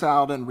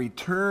reconciled and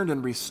returned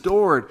and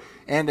restored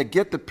and to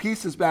get the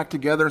pieces back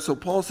together. So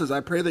Paul says,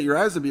 I pray that your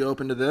eyes will be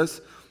open to this.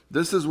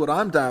 This is what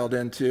I'm dialed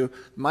into.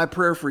 My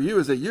prayer for you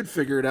is that you'd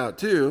figure it out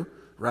too,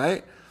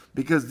 right?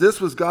 Because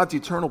this was God's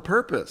eternal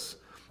purpose.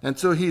 And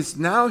so he's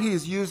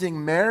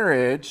using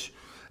marriage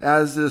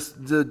as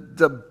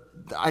the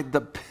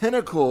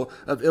pinnacle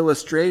of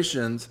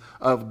illustrations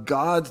of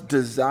God's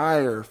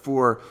desire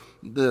for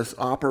this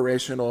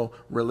operational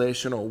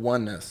relational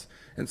oneness.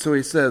 And so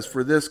he says,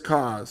 for this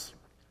cause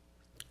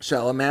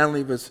shall a man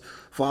leave his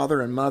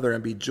father and mother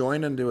and be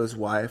joined unto his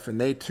wife,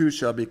 and they two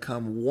shall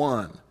become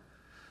one.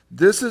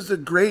 This is a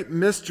great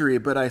mystery,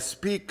 but I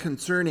speak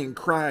concerning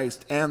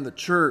Christ and the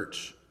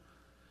church.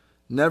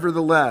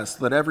 Nevertheless,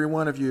 let every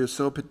one of you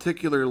so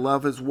particularly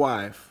love his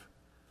wife,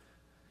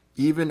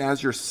 even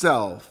as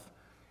yourself,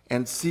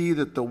 and see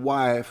that the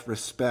wife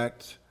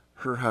respect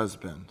her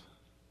husband.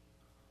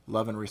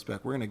 Love and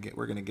respect. We're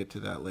going to get to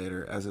that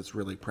later as it's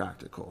really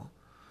practical.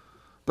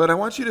 But I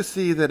want you to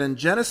see that in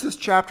Genesis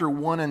chapter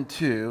 1 and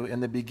 2,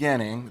 in the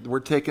beginning, we're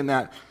taking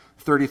that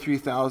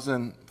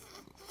 33,000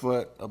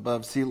 foot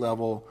above sea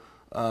level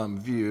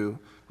view,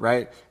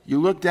 right?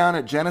 You look down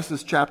at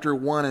Genesis chapter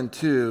 1 and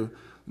 2,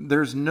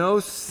 there's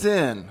no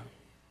sin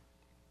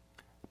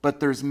But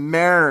there's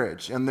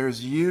marriage and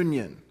there's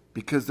union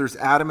because there's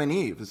Adam and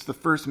Eve. It's the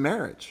first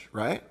marriage,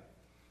 right?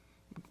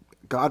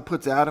 God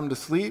puts Adam to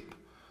sleep,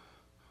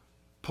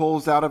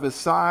 pulls out of his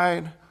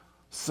side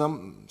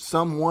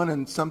someone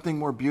and something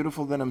more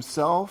beautiful than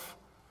himself.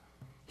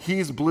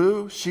 He's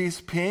blue,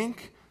 she's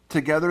pink.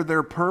 Together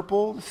they're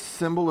purple,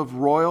 symbol of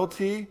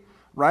royalty,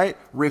 right?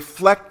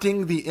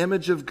 Reflecting the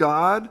image of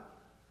God.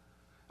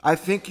 I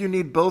think you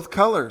need both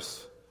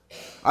colors.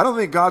 I don't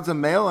think God's a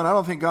male and I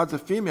don't think God's a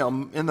female.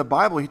 In the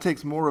Bible, he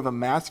takes more of a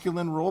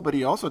masculine role, but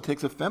he also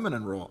takes a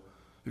feminine role.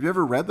 Have you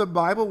ever read the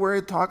Bible where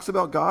it talks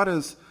about God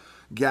as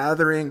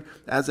gathering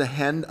as a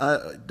hen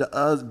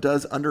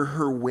does under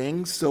her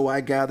wings, so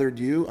I gathered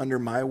you under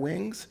my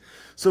wings?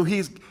 So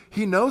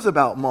he knows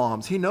about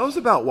moms. He knows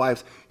about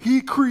wives.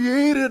 He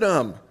created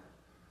them.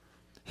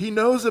 He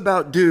knows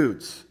about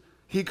dudes.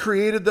 He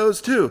created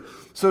those too.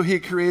 So he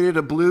created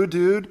a blue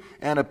dude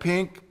and a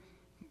pink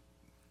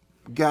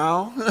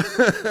gal,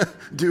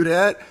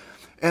 dudette,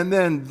 and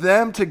then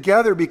them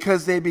together,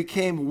 because they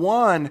became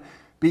one,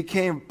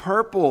 became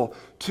purple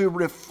to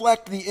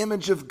reflect the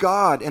image of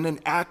God in an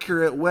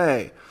accurate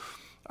way.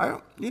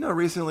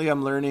 Recently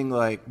I'm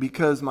learning,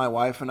 because my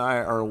wife and I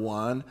are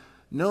one,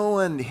 no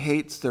one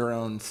hates their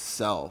own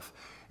self.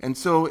 And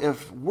so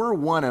if we're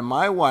one, and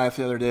my wife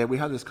the other day, we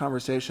had this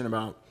conversation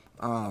about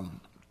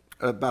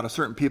a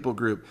certain people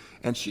group,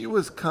 and she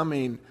was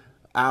coming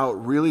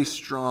out really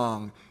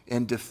strong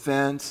in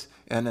defense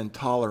and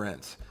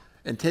intolerance,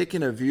 and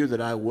taking a view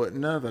that I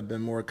wouldn't have. I've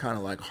been more kind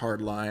of like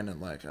hardline and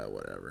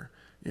whatever,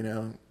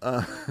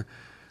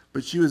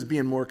 but she was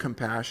being more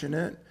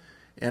compassionate.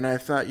 And I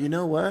thought, you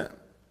know what?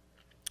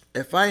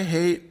 If I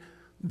hate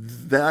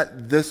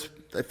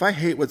if I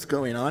hate what's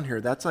going on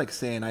here, that's like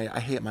saying I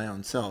hate my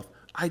own self.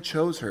 I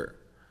chose her.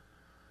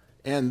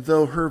 And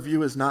though her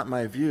view is not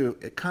my view,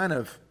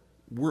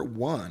 we're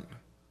one.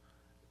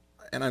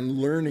 And I'm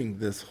learning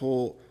this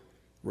whole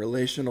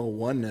relational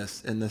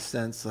oneness in the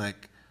sense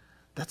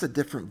that's a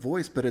different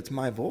voice, but it's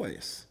my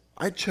voice.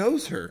 I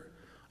chose her.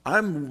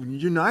 I'm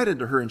united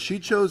to her, and she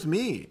chose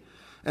me.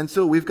 And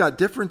so we've got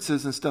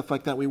differences and stuff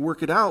like that. We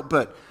work it out.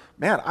 But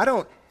man,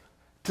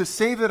 to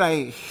say that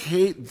I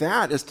hate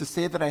that is to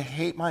say that I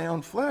hate my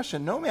own flesh,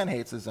 and no man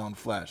hates his own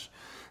flesh.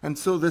 And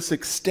so this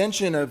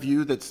extension of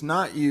you that's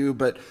not you,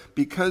 but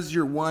because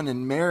you're one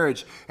in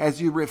marriage,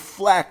 as you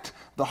reflect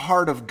the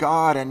heart of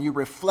God and you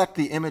reflect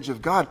the image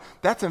of God,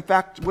 that's in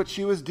fact what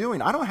she was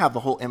doing. I don't have the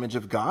whole image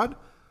of God.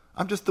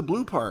 I'm just the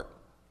blue part.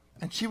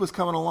 And she was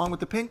coming along with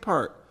the pink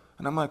part.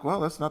 And I'm like,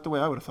 well, that's not the way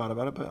I would have thought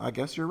about it, but I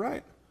guess you're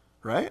right.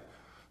 Right?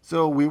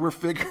 So we were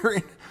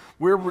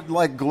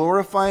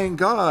glorifying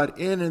God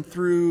in and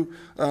through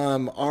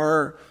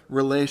our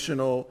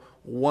relational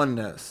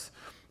oneness.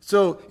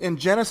 So in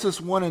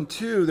Genesis 1 and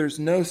 2, there's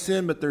no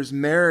sin, but there's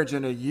marriage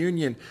and a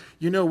union.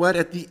 You know what?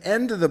 At the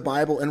end of the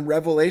Bible, in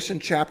Revelation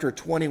chapter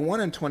 21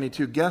 and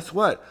 22, guess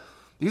what?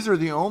 These are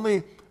the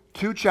only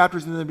 2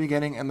 chapters in the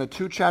beginning and the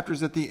 2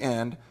 chapters at the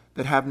end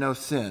that have no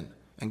sin.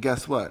 And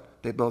guess what?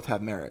 They both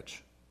have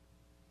marriage.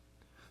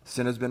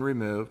 Sin has been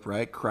removed,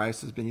 right?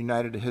 Christ has been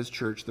united to his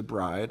church, the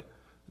bride.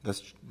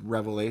 That's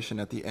Revelation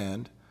at the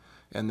end.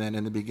 And then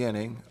in the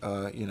beginning,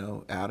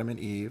 Adam and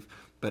Eve.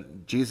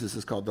 But Jesus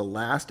is called the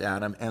last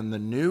Adam, and the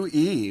new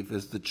Eve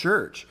is the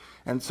church.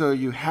 And so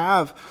you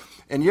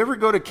ever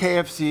go to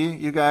KFC,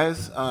 you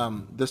guys?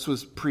 This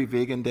was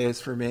pre-vegan days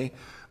for me.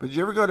 But did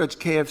you ever go to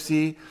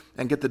KFC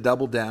and get the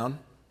double down?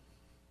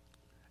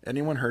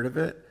 Anyone heard of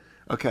it?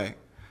 Okay.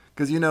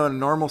 Because in a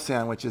normal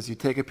sandwich is you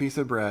take a piece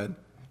of bread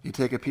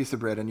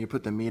and you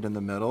put the meat in the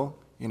middle,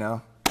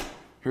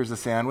 Here's the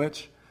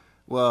sandwich.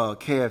 Well,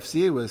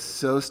 KFC was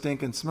so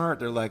stinking smart.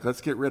 They're like, let's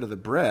get rid of the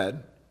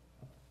bread.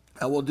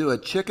 And we'll do a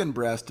chicken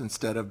breast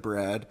instead of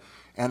bread,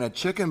 and a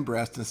chicken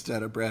breast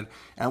instead of bread,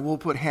 and we'll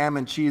put ham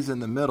and cheese in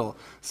the middle.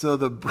 So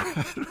the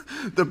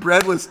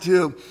bread was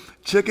 2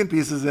 chicken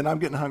pieces, and I'm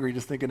getting hungry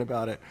just thinking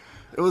about it.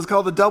 It was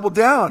called the double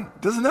down.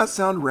 Doesn't that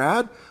sound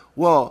rad?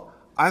 Well,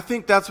 I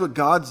think that's what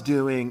God's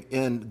doing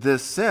in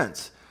this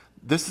sense.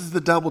 This is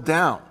the double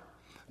down.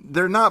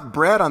 They're not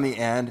bread on the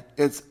end.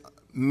 It's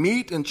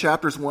meat in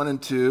chapters 1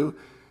 and 2,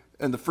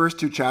 in the first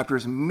 2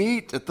 chapters,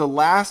 meat at the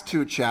last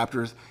 2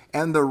 chapters,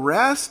 and the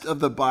rest of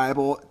the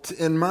Bible,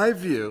 in my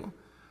view,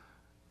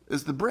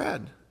 is the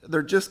bread.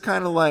 They're just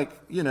kind of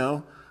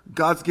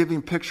God's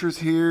giving pictures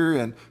here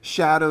and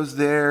shadows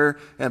there,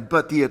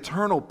 but the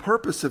eternal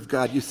purpose of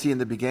God you see in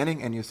the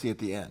beginning and you see at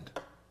the end.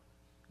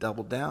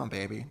 Double down,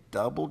 baby.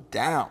 Double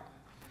down.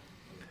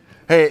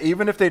 Hey,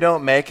 even if they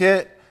don't make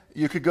it,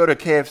 you could go to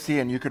KFC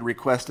and you could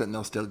request it and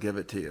they'll still give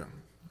it to you.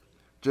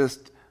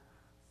 Just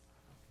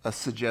a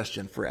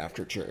suggestion for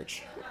after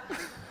church.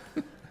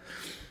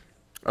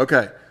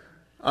 Okay.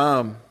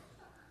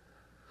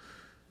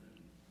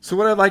 So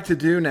what I'd like to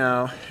do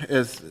now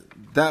is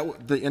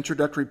that the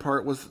introductory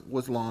part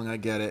was long, I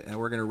get it, and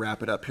we're going to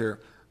wrap it up here.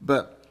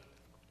 But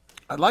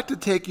I'd like to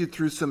take you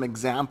through some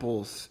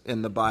examples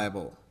in the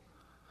Bible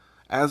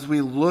as we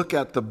look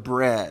at the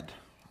bread,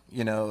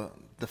 the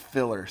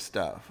filler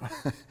stuff.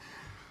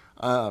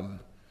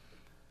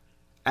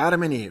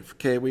 Adam and Eve.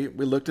 Okay, we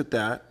looked at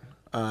that.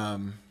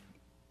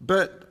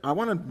 But I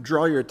want to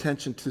draw your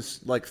attention to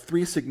like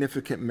 3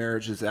 significant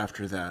marriages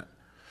after that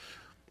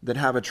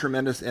have a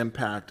tremendous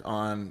impact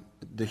on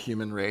the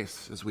human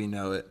race as we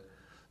know it.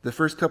 The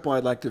first couple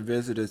I'd like to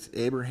visit is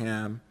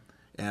Abraham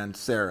and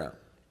Sarah.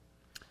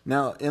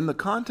 Now, in the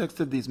context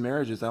of these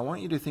marriages, I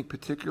want you to think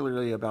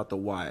particularly about the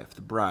wife,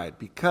 the bride,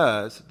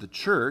 because the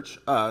church,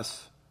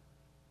 us,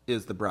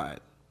 is the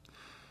bride.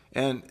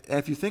 And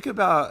if you think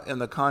about in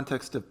the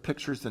context of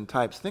pictures and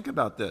types, think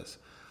about this.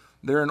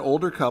 They're an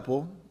older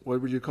couple.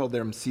 What would you call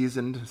them?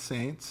 Seasoned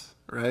saints,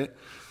 right?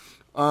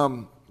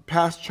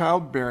 Past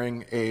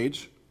childbearing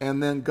age.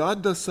 And then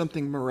God does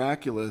something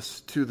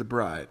miraculous to the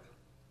bride.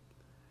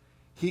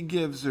 He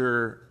gives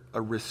her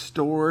a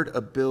restored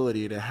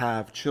ability to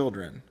have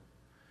children.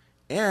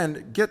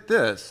 And get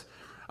this.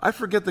 I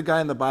forget the guy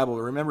in the Bible.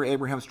 Remember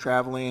Abraham's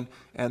traveling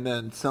and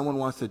then someone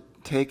wants to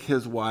take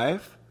his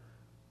wife?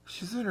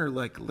 She's in her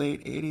like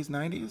late 80s,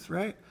 90s,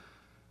 right?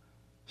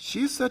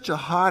 She's such a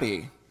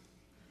hottie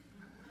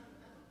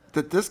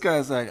that this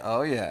guy's like,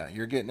 oh yeah,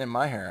 you're getting in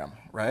my harem,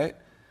 right?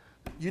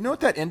 You know what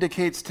that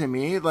indicates to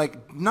me?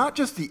 Like, not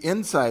just the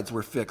insides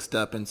were fixed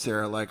up in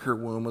Sarah, like her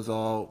womb was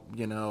all,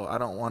 I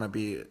don't want to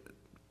be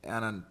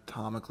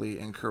anatomically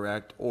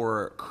incorrect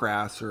or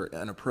crass or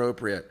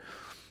inappropriate,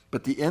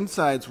 but the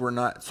insides were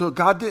not. So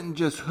God didn't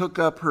just hook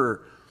up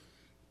her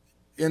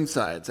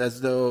insides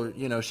as though,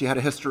 she had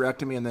a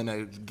hysterectomy and then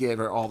I gave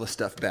her all the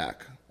stuff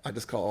back. I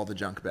just call all the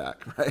junk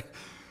back, right?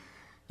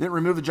 Didn't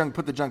remove the junk,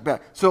 put the junk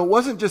back. So it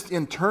wasn't just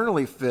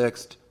internally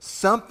fixed.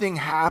 Something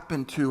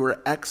happened to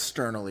her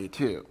externally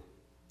too.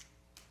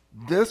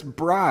 This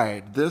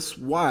bride, this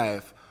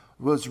wife,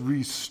 was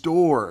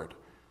restored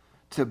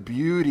to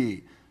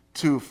beauty,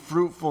 to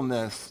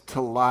fruitfulness,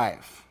 to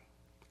life.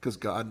 Because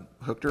God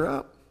hooked her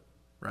up,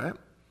 right?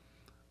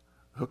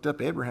 Hooked up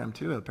Abraham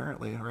too,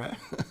 apparently, right?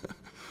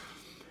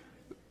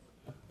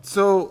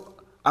 So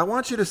I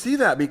want you to see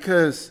that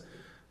because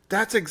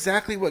that's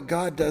exactly what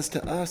God does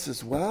to us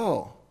as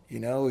well.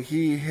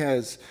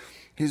 He's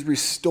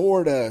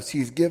restored us.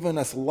 He's given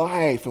us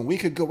life, and we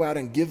could go out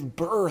and give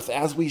birth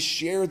as we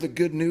share the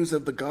good news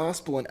of the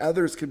gospel, and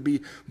others could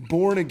be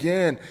born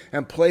again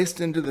and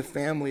placed into the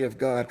family of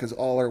God because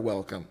all are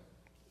welcome.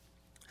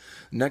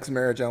 Next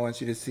marriage I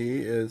want you to see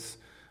is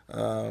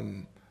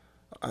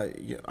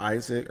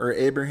Isaac or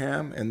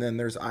Abraham, and then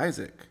there's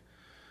Isaac.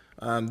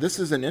 This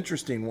is an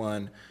interesting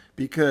one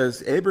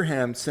because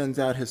Abraham sends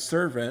out his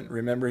servant.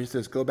 Remember, he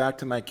says, go back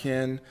to my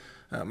kin,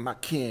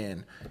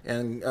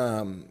 and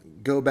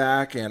go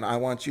back, and I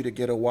want you to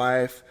get a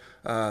wife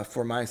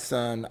for my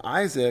son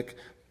Isaac.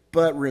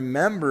 But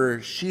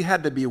remember, she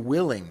had to be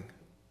willing.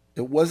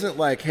 It wasn't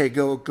like, hey,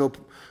 go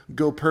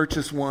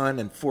purchase one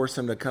and force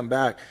him to come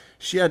back.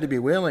 She had to be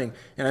willing.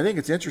 And I think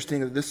it's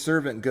interesting that this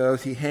servant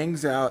goes, he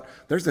hangs out.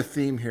 There's a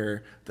theme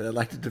here that I'd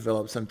like to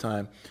develop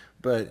sometime.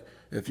 But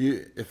if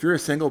you're a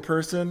single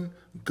person,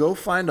 go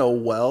find a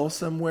well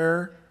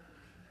somewhere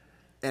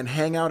and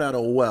hang out at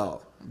a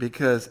well,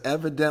 because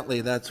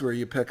evidently that's where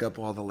you pick up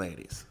all the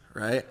ladies,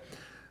 right?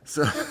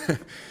 So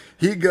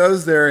he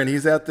goes there and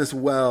he's at this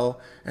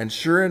well, and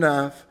sure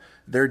enough,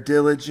 they're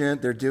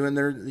diligent. They're doing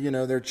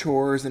their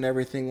chores and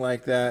everything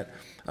like that.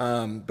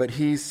 But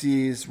he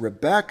sees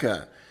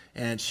Rebecca,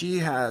 and she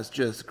has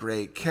just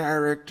great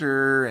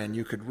character, and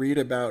you could read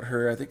about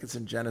her. I think it's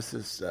in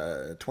Genesis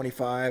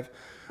 25.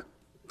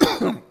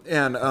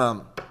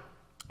 And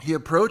he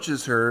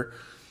approaches her,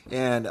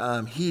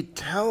 and he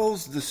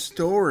tells the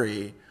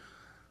story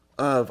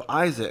of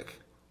Isaac.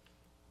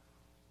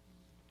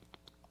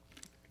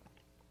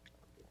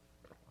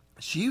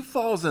 She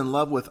falls in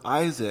love with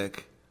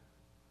Isaac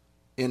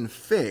in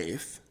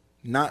faith,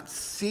 not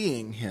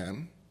seeing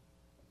him,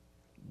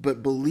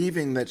 but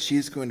believing that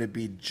she's going to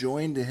be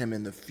joined to him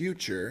in the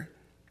future,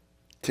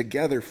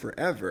 together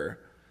forever,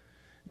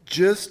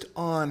 just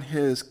on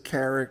his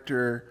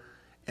character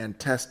and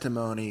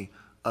testimony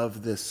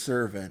of this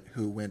servant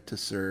who went to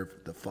serve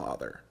the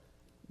Father.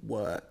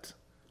 What?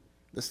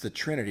 That's the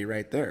Trinity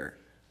right there.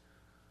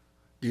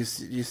 Do you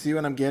see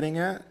what I'm getting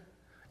at?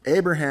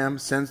 Abraham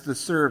sends the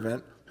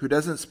servant who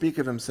doesn't speak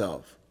of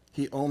himself.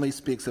 He only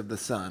speaks of the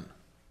Son.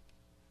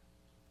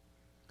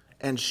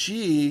 And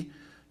she,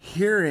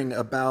 hearing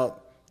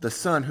about the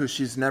Son who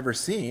she's never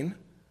seen,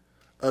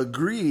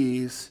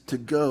 agrees to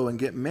go and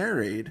get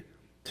married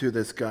to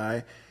this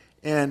guy.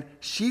 And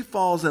she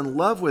falls in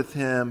love with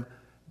him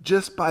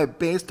just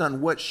based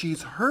on what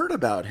she's heard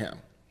about him.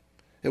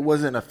 It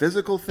wasn't a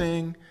physical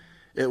thing.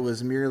 It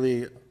was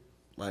merely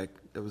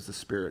it was a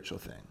spiritual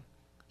thing.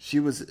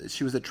 She was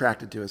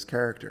attracted to his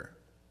character,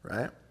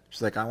 right?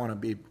 She's like, I want to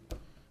be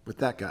with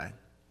that guy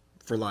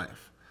for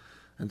life.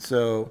 And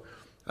so,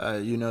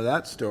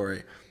 that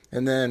story.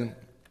 And then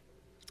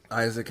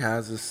Isaac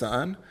has a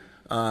son,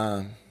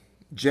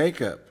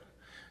 Jacob.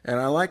 And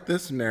I like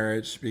this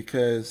marriage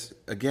because,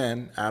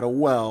 again, at a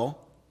well,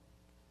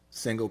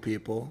 single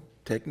people,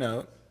 take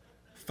note,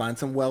 find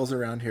some wells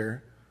around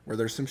here where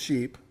there's some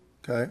sheep,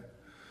 okay?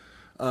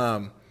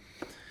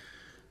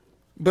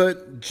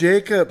 But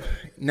Jacob,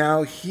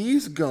 now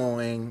he's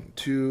going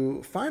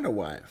to find a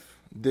wife.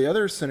 The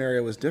other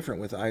scenario was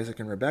different with Isaac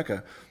and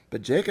Rebekah.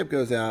 But Jacob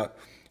goes out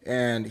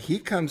and he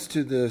comes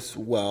to this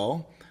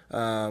well,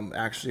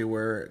 actually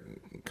where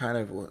kind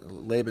of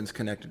Laban's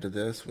connected to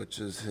this, which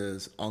is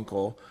his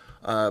uncle.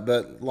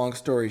 But long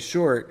story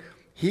short,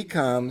 he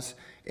comes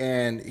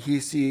and he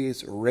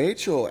sees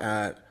Rachel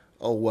at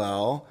a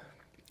well,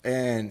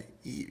 and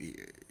he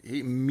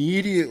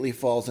immediately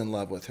falls in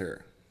love with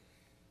her.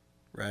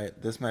 Right?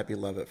 This might be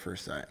love at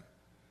first sight.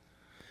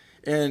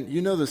 And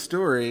you know the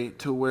story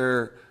to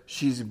where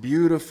she's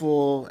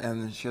beautiful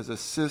and she has a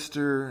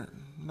sister,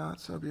 not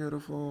so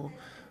beautiful.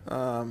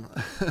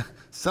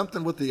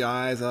 Something with the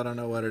eyes, I don't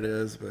know what it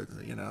is, but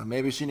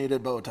maybe she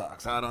needed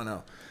Botox, I don't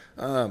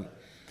know.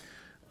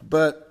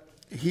 But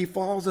he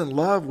falls in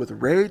love with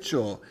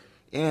Rachel,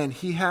 and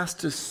he has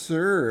to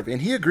serve,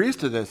 and he agrees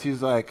to this.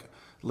 He's like,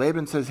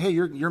 Laban says, "Hey,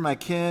 you're my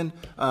kin.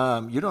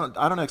 I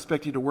don't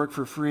expect you to work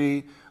for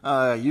free.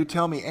 You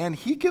tell me." And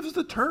he gives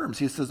the terms.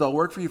 He says, "I'll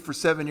work for you for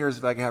 7 years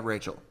if I can have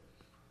Rachel."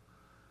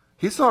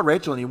 He saw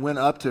Rachel and he went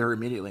up to her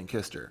immediately and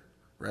kissed her.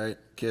 Right,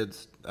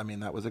 kids? I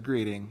mean, that was a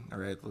greeting. All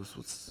right, those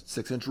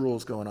 6-inch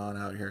rules going on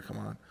out here. Come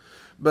on.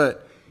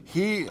 But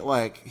he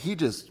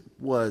just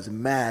was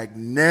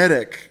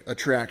magnetic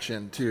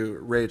attraction to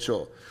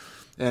Rachel,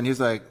 and he's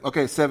like,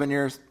 "Okay, 7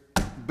 years,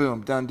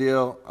 boom, done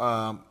deal.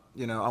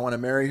 I want to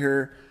marry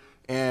her."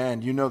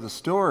 And you know the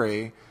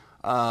story.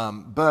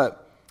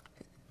 But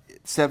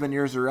 7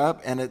 years are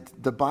up, and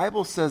the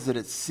Bible says that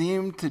it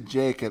seemed to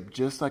Jacob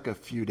just like a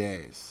few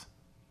days.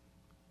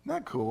 Isn't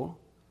that cool?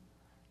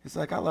 He's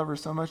like, "I love her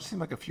so much, it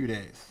seemed like a few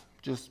days."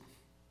 Just,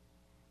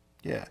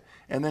 yeah.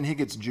 And then he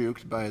gets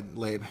juked by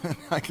Laban.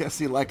 I guess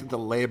he liked the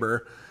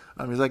labor.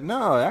 He's like,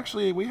 "No,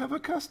 actually, we have a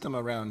custom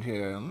around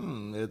here.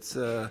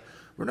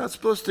 We're not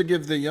supposed to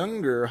give the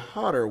younger,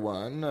 hotter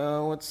one.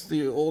 What's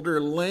the older,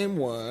 lame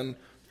one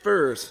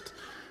first?"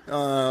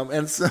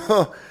 And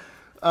so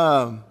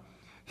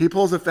he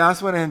pulls a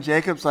fast one, and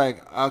Jacob's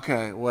like,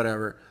 "Okay,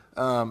 whatever.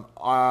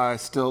 I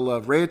still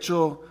love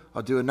Rachel.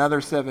 I'll do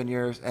another 7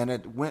 years." And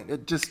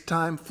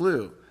time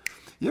flew.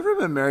 You ever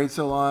been married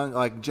so long?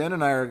 Like Jen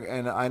and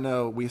I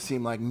know we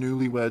seem like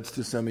newlyweds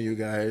to some of you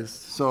guys.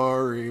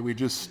 Sorry, we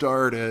just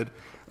started.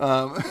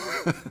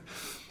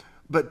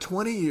 But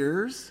 20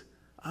 years,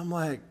 I'm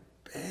like,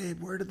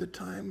 babe, where did the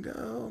time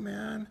go,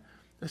 man?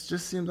 This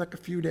just seems like a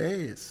few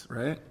days,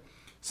 right?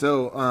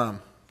 So,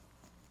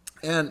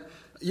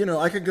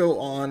 I could go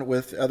on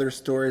with other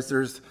stories.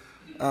 There's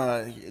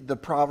the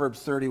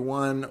Proverbs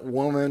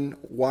 31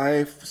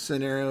 wife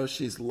scenario.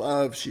 She's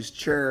loved, she's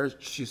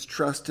cherished, she's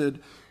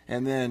trusted.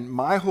 And then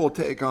my whole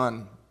take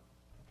on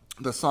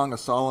the Song of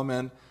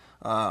Solomon,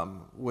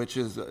 which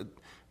is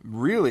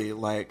really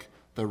like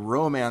the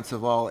romance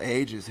of all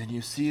ages. And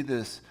you see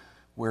this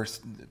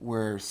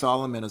where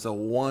Solomon is a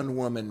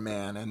one-woman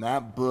man, and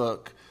that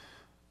book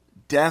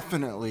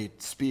definitely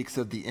speaks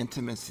of the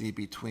intimacy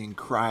between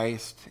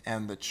Christ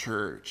and the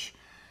church.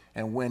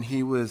 And when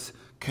he was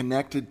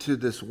connected to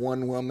this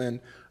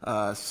one-woman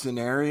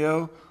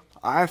scenario,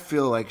 I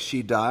feel like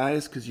she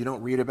dies because you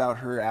don't read about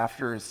her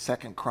after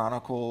Second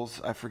Chronicles.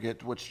 I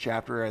forget which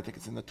chapter. I think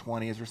it's in the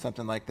 20s or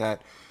something like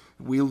that.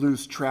 We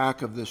lose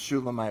track of this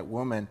Shulamite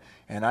woman.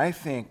 And I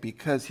think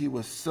because he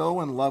was so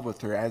in love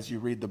with her, as you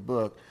read the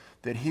book,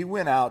 that he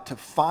went out to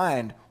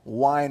find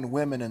wine,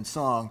 women, and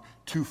song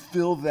to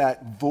fill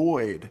that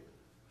void.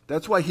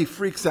 That's why he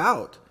freaks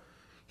out.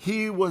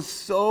 He was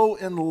so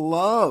in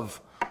love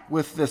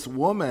with this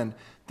woman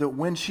that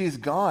when she's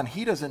gone,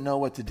 he doesn't know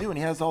what to do. And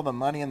he has all the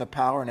money and the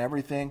power and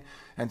everything.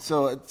 And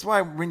so it's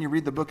why when you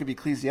read the book of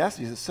Ecclesiastes,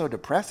 it's so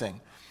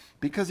depressing.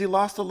 Because he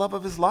lost the love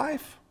of his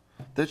life.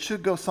 That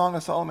should go Song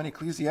of Solomon,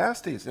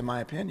 Ecclesiastes, in my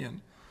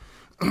opinion.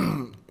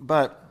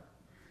 But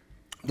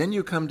then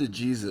you come to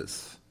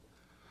Jesus.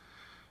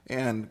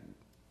 And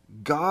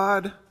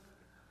God,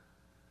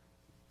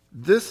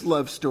 this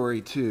love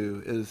story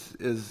too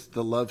is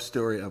the love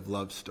story of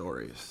love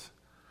stories,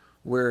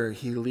 where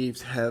he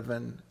leaves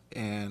heaven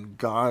and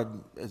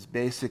God is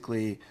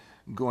basically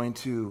going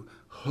to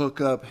hook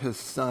up his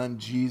son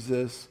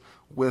Jesus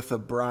with a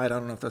bride. I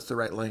don't know if that's the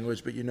right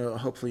language, but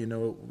hopefully you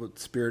know what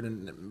spirit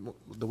and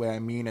the way I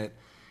mean it.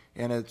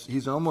 And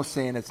he's almost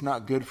saying it's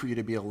not good for you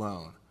to be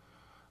alone.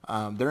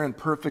 They're in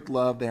perfect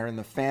love. They're in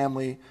the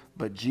family.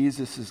 But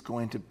Jesus is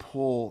going to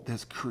pull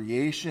this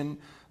creation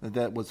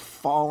that was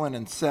fallen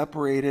and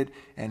separated,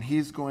 and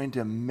he's going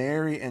to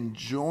marry and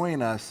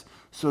join us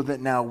so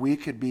that now we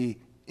could be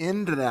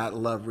into that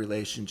love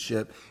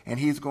relationship, and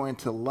he's going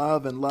to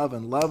love and love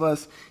and love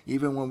us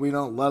even when we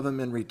don't love him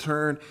in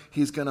return.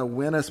 He's going to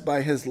win us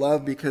by his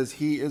love because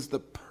he is the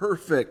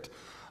perfect,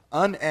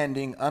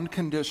 unending,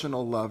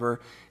 unconditional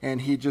lover,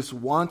 and he just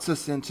wants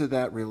us into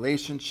that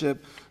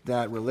relationship,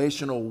 that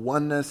relational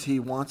oneness. He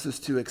wants us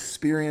to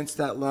experience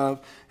that love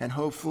and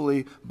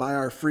hopefully by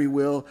our free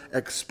will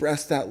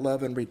express that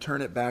love and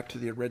return it back to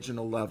the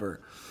original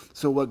lover.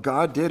 So what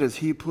God did is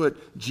he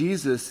put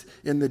Jesus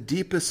in the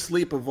deepest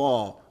sleep of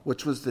all,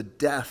 which was the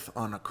death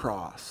on a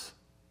cross.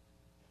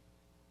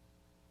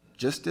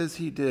 just as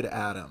he did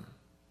Adam.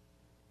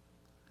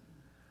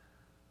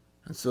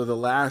 And so the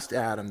last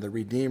Adam, the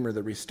Redeemer,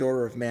 the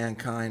restorer of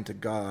mankind to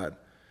God,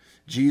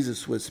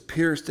 Jesus was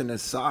pierced in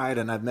his side,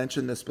 and I've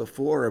mentioned this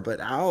before, but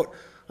out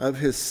of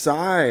his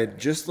side,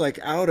 just like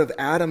out of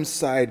Adam's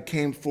side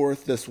came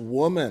forth this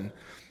woman,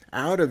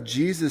 out of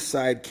Jesus'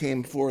 side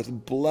came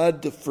forth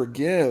blood to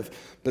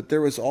forgive, but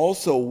there was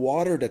also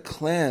water to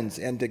cleanse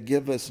and to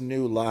give us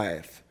new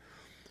life.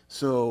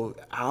 So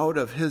out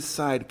of his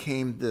side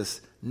came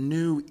this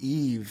new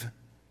Eve,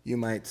 you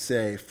might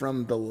say,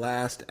 from the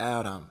last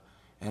Adam,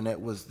 and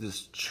it was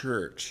this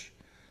church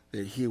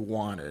that he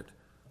wanted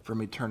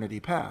from eternity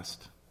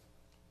past.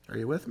 Are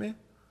you with me?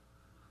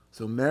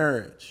 So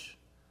marriage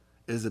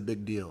is a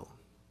big deal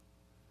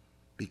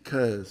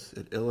because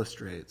it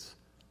illustrates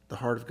the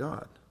heart of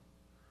God,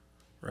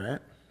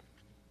 right?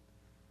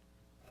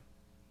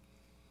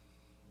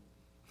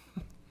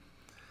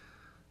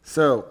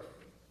 So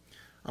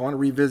I want to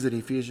revisit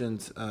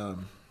Ephesians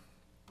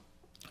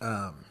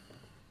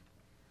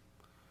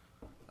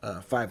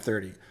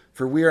 5:30.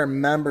 For we are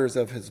members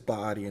of his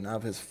body and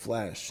of his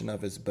flesh and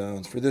of his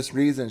bones. For this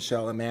reason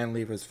shall a man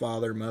leave his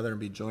father and mother and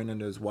be joined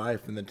unto his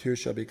wife, and the two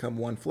shall become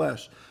one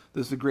flesh.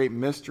 This is a great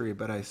mystery,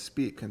 but I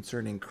speak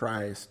concerning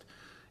Christ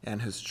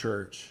and his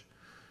church.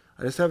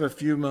 I just have a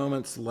few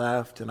moments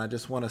left, and I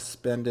just want to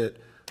spend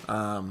it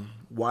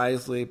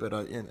wisely, but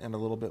in a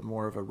little bit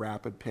more of a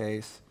rapid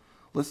pace.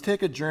 Let's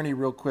take a journey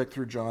real quick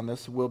through John.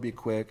 This will be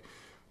quick.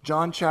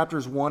 John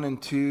chapters 1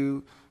 and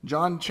 2.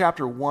 John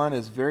chapter 1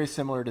 is very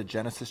similar to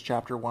Genesis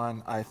chapter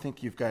 1. I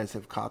think you guys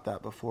have caught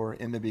that before.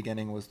 In the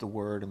beginning was the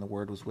Word, and the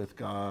Word was with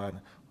God.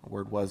 The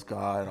Word was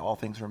God. All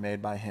things were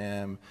made by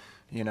him.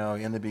 You know,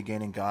 in the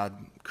beginning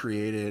God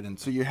created. And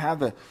so you have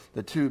the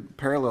two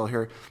parallel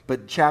here.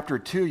 But chapter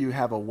 2, you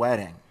have a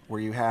wedding where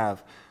you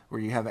have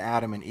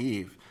Adam and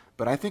Eve.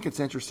 But I think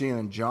it's interesting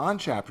in John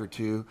chapter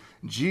 2,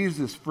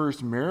 Jesus'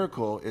 first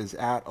miracle is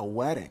at a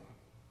wedding.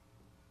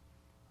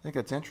 I think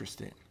that's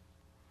interesting.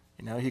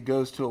 You know, he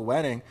goes to a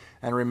wedding,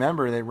 and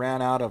remember, they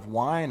ran out of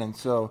wine, and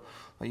so,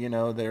 you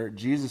know,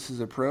 Jesus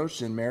is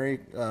approached, and Mary,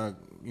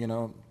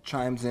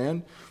 chimes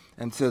in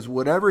and says,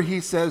 whatever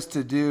he says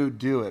to do,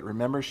 do it.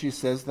 Remember, she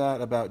says that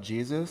about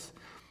Jesus?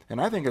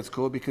 And I think it's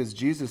cool because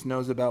Jesus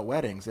knows about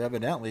weddings.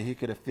 Evidently, he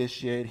could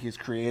officiate. He's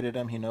created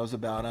them. He knows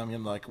about them.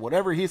 And like,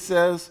 whatever he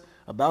says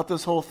about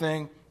this whole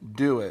thing,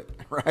 do it,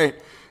 right?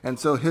 And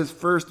so his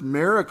first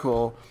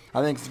miracle,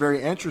 I think is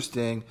very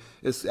interesting,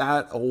 is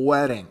at a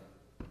wedding.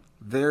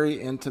 Very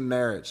into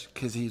marriage,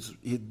 because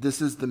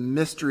this is the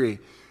mystery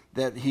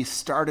that he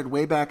started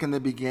way back in the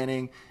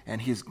beginning, and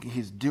he's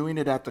doing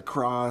it at the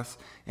cross,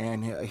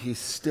 and he's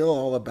still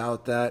all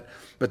about that.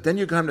 But then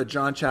you come to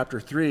John chapter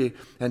 3,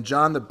 and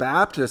John the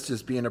Baptist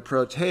is being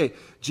approached. Hey,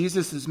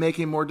 Jesus is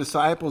making more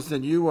disciples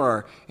than you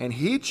are. And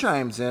he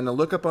chimes in, and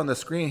look up on the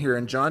screen here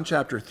in John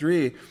chapter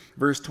 3,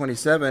 verse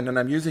 27, and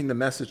I'm using the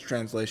Message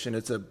translation.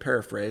 It's a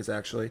paraphrase,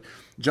 actually.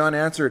 John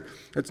answered,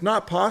 it's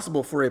not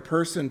possible for a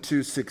person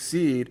to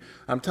succeed.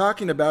 I'm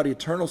talking about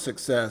eternal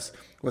success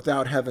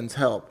without heaven's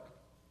help.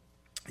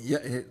 Yeah,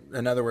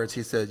 in other words,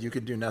 he says, you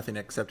can do nothing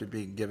except it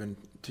being given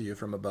to you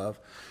from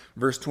above.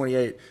 Verse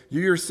 28, you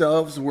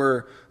yourselves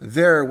were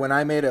there when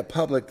I made it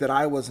public that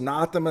I was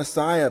not the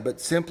Messiah,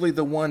 but simply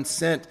the one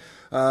sent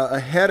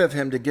ahead of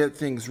him to get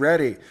things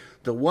ready.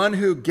 The one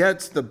who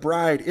gets the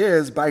bride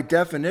is, by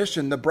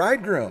definition, the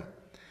bridegroom.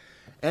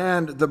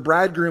 And the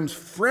bridegroom's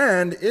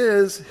friend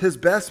is his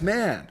best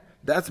man.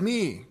 That's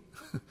me.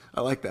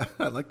 I like that.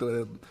 I like the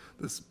way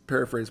this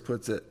paraphrase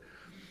puts it.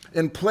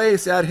 In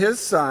place at his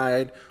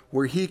side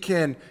where he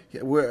can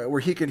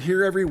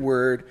hear every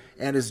word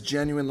and is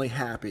genuinely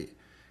happy.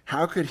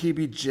 How could he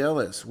be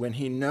jealous when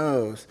he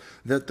knows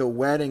that the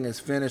wedding is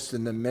finished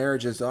and the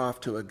marriage is off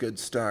to a good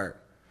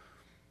start?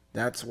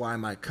 That's why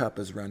my cup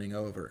is running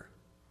over.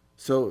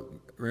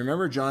 So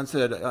remember, John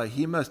said,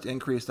 he must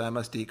increase, I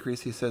must decrease.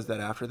 He says that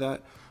after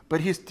that.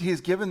 But he's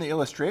given the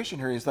illustration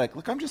here. He's like,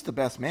 look, I'm just the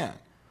best man.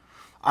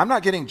 I'm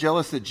not getting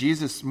jealous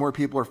that more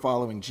people are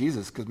following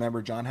Jesus, because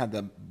remember, John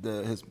had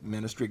his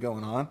ministry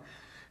going on.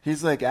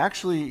 He's like,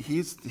 actually,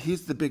 he's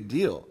the big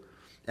deal.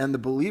 And the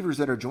believers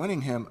that are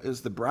joining him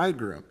is the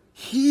bridegroom.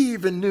 He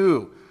even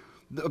knew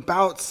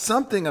about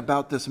something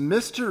about this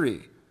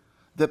mystery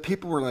that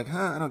people were like,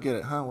 I don't get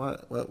it.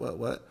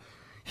 What?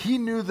 He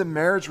knew the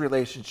marriage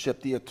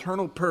relationship, the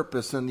eternal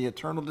purpose, and the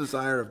eternal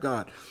desire of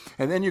God.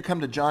 And then you come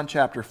to John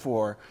chapter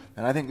 4,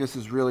 and I think this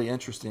is really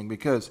interesting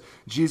because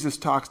Jesus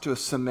talks to a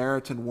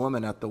Samaritan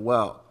woman at the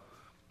well.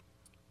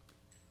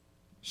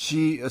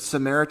 A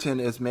Samaritan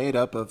is made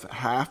up of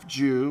half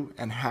Jew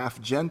and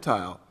half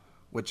Gentile,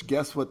 which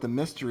guess what the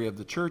mystery of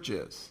the church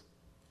is?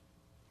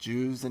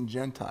 Jews and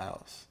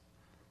Gentiles.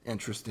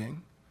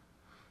 Interesting.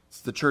 It's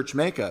the church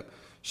makeup.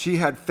 She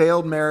had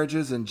failed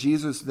marriages, and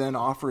Jesus then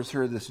offers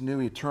her this new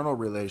eternal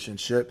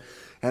relationship.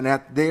 And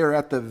they are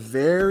at the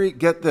very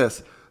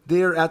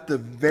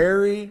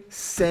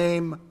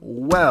same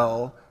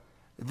well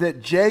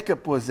that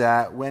Jacob was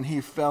at when he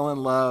fell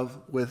in love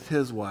with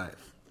his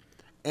wife.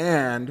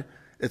 And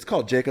it's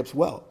called Jacob's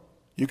well.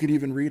 You could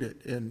even read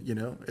it, and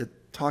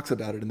it talks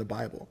about it in the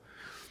Bible.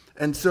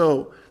 And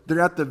so they're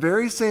at the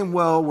very same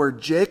well where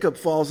Jacob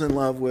falls in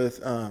love with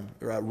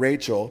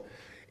Rachel,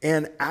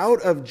 and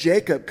out of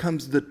Jacob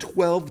comes the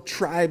 12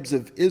 tribes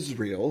of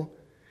Israel.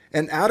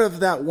 And out of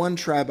that one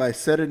tribe, I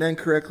said it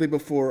incorrectly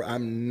before,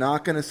 I'm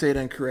not going to say it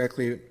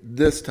incorrectly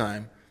this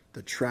time,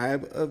 the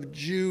tribe of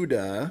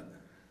Judah,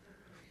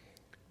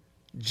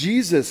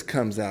 Jesus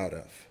comes out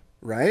of,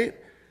 right?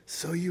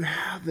 So you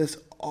have this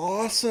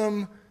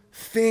awesome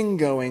thing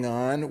going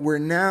on where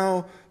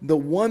now the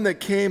one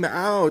that came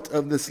out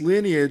of this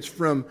lineage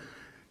from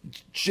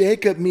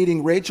Jacob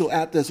meeting Rachel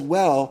at this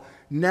well,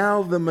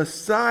 now the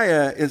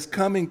Messiah is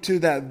coming to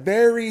that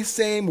very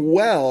same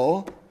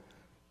well.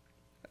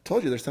 I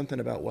told you there's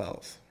something about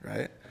wells,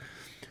 right?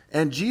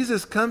 And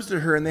Jesus comes to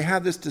her and they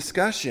have this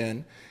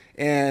discussion,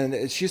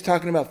 and she's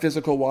talking about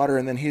physical water,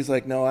 and then he's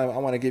like, no, I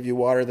want to give you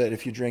water that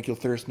if you drink, you'll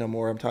thirst no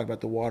more. I'm talking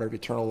about the water of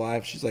eternal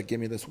life. She's like,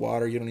 give me this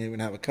water. You don't even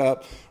have a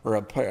cup or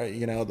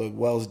the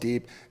well's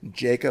deep.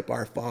 Jacob,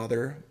 our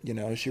father,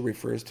 she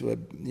refers to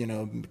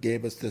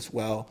gave us this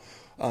well.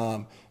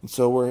 And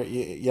so what?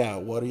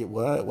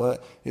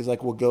 He's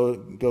like, well,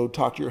 go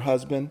talk to your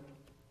husband.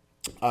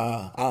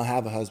 I don't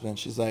have a husband.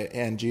 She's like,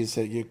 and Jesus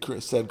said, you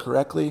said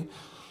correctly.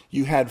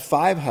 You had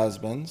 5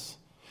 husbands.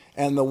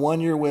 And the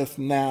one you're with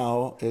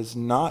now is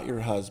not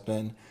your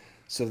husband.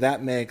 So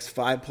that makes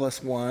 5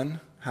 plus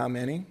 1. How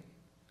many?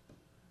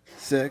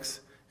 6.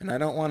 And I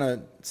don't want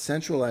to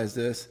centralize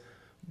this,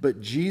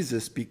 but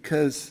Jesus,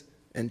 because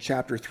in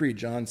chapter 3,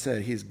 John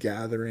said he's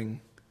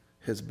gathering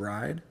his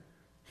bride,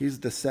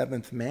 he's the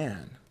 7th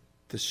man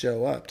to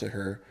show up to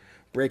her,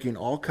 breaking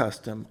all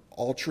custom,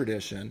 all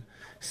tradition,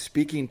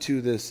 speaking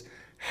to this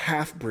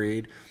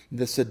half-breed,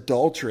 this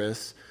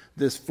adulteress,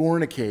 this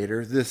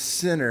fornicator, this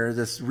sinner,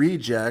 this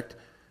reject.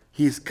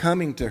 He's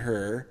coming to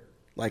her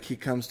like he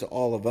comes to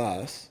all of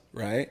us,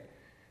 right?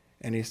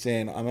 And he's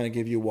saying, I'm going to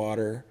give you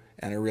water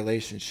and a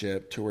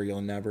relationship to where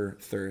you'll never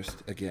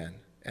thirst again,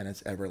 and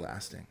it's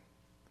everlasting,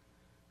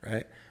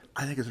 right?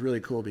 I think it's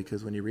really cool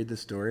because when you read the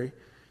story,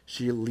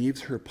 she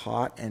leaves her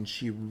pot and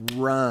she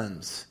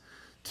runs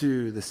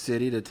to the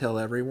city to tell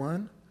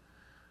everyone,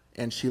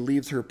 and she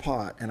leaves her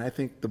pot. And I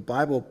think the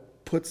Bible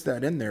puts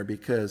that in there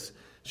because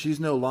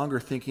she's no longer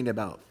thinking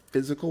about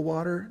physical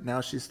water.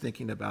 Now she's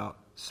thinking about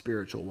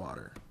spiritual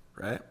water,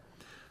 right?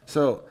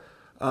 So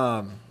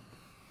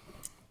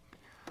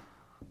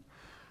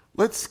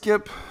let's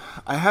skip.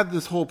 I had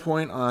this whole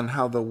point on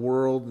how the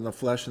world and the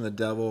flesh and the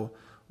devil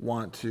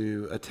want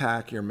to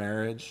attack your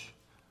marriage,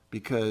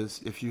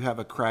 because if you have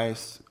a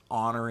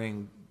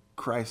Christ-honoring,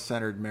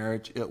 Christ-centered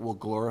marriage, it will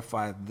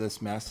glorify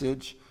this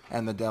message,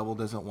 and the devil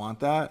doesn't want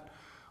that.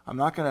 I'm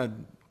not going to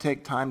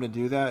take time to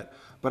do that,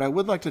 but I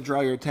would like to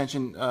draw your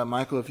attention,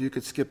 Michael, if you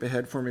could skip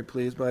ahead for me,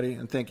 please, buddy,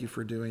 and thank you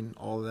for doing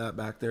all of that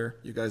back there.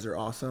 You guys are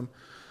awesome.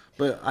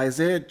 But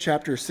Isaiah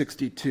chapter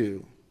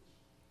 62,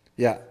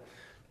 yeah.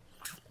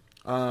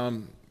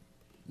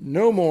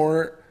 No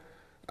more,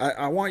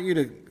 I want you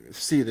to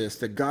see this,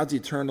 that God's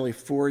eternally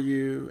for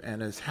you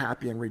and is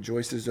happy and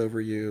rejoices over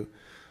you.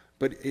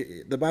 But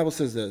the Bible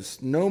says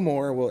this, no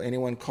more will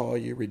anyone call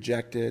you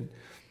rejected,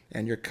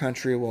 and your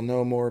country will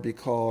no more be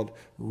called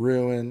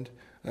ruined.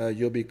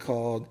 You'll be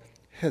called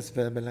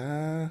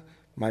Hezbollah,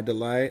 my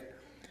delight,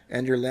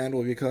 and your land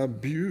will be called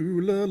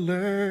Beulah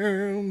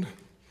land.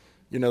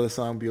 You know the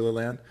song Beulah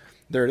land?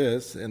 There it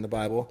is in the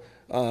Bible.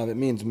 It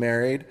means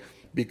married,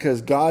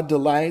 because God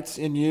delights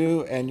in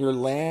you, and your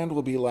land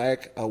will be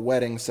like a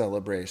wedding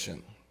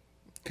celebration.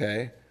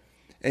 Okay?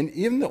 And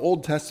in the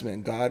Old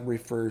Testament, God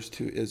refers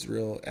to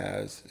Israel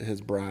as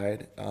his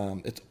bride.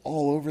 It's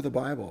all over the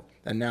Bible.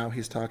 And now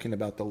he's talking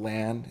about the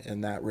land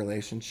and that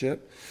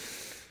relationship.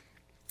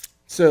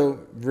 So,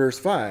 verse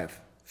 5,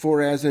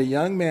 for as a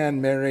young man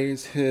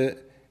marries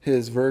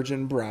his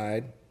virgin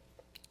bride,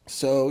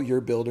 so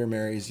your builder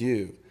marries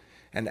you.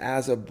 And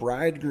as a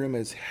bridegroom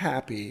is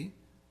happy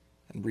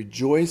and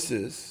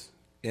rejoices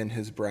in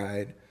his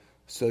bride,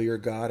 so your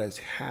God is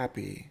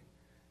happy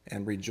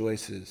and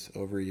rejoices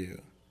over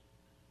you.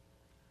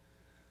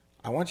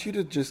 I want you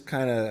to just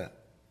kind of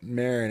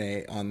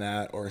marinate on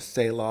that, or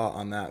Selah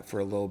on that for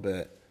a little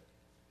bit,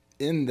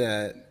 in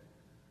that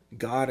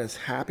God is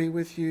happy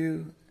with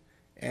you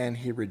and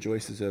he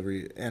rejoices over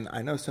you. And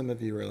I know some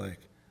of you are like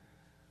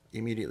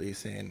immediately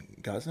saying,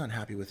 God's not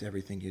happy with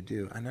everything you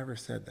do. I never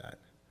said that.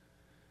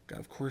 God,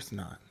 of course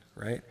not,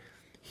 right?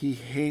 He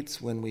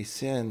hates when we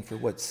sin for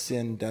what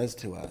sin does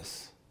to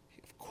us.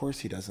 Of course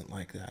he doesn't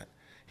like that.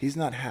 He's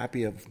not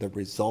happy of the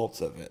results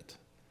of it,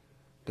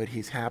 but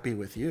he's happy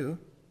with you,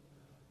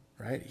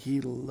 right? He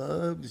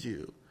loves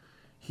you.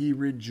 He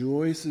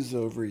rejoices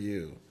over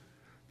you.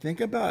 Think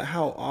about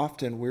how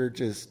often we're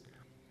just,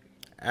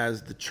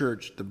 as the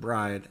church, the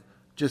bride,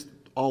 just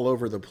all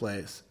over the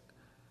place.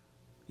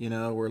 You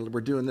know,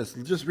 we're doing this.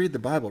 Just read the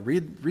Bible.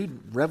 Read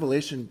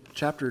Revelation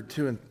chapter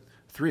 2 and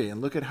 3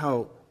 and look at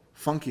how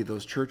funky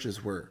those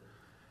churches were.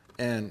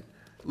 And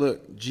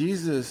look,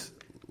 Jesus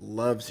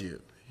loves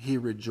you. He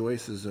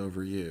rejoices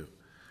over you.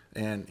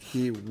 And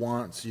he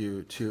wants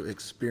you to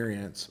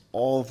experience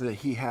all that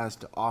he has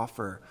to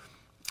offer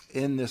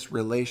in this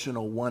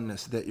relational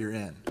oneness that you're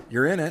in.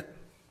 You're in it.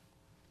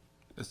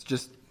 It's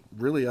just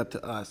really up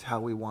to us how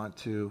we want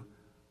to,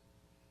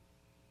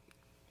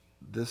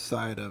 this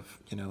side of,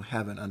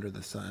 heaven under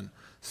the sun,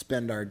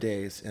 spend our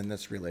days in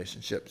this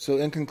relationship. So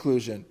in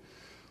conclusion,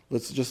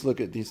 let's just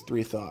look at these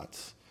three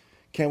thoughts.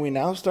 Can we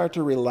now start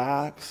to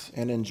relax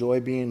and enjoy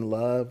being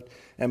loved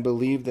and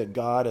believe that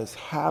God is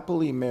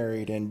happily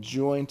married and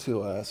joined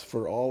to us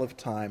for all of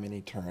time and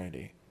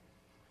eternity?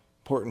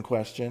 Important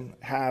question.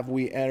 Have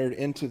we entered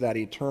into that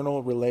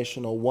eternal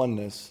relational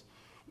oneness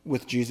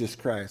with Jesus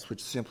Christ,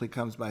 which simply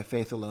comes by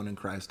faith alone in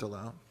Christ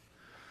alone?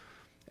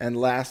 And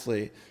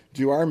lastly,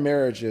 do our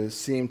marriages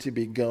seem to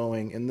be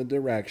going in the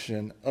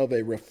direction of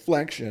a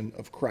reflection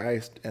of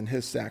Christ and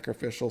his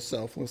sacrificial,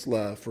 selfless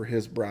love for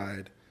his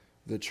bride,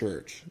 the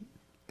church?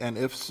 And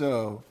if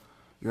so,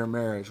 your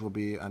marriage will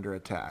be under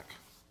attack,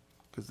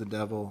 because the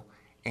devil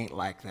ain't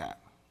like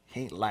that.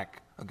 He ain't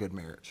like a good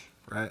marriage,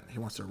 right? He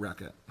wants to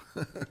wreck it.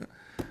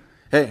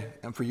 Hey,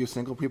 and for you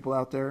single people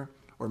out there,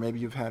 or maybe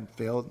you've had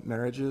failed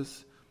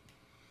marriages,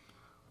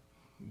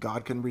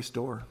 God can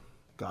restore.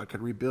 God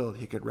could rebuild.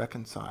 He could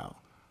reconcile.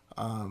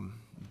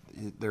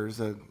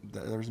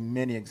 There's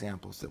many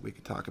examples that we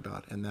could talk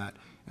about in that.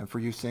 And for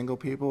you single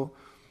people,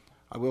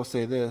 I will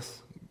say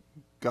this: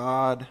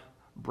 God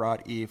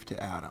brought Eve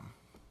to Adam,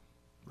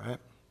 right?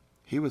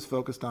 He was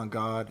focused on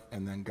God,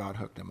 and then God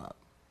hooked him up.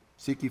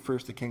 Seek ye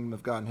first the kingdom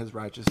of God and his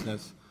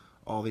righteousness.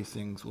 All these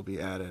things will be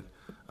added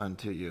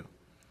unto you.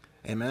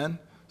 Amen?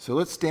 So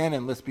let's stand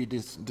and let's be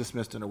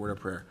dismissed in a word of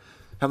prayer.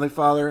 Heavenly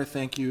Father,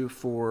 thank you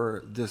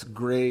for this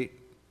great,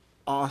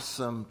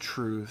 awesome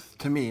truth.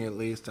 To me, at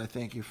least, I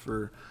thank you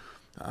for,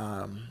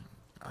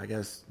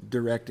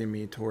 directing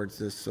me towards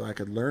this so I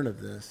could learn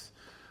of this.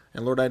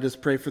 And Lord, I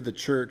just pray for the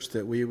church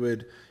that we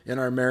would, in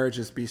our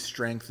marriages, be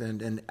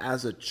strengthened, and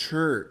as a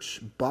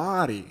church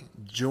body,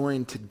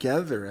 joined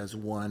together as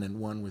one and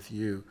one with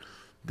you,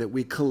 that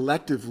we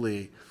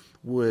collectively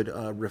would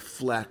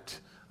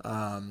reflect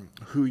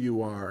who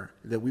you are,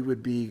 that we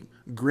would be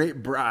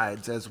great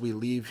brides as we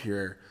leave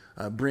here,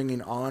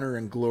 bringing honor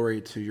and glory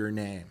to your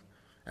name.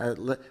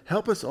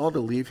 Help us all to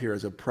leave here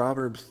as a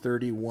Proverbs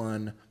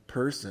 31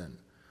 person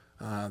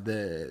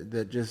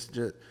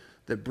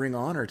that bring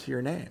honor to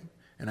your name.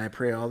 And I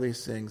pray all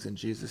these things in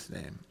Jesus'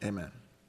 name. Amen.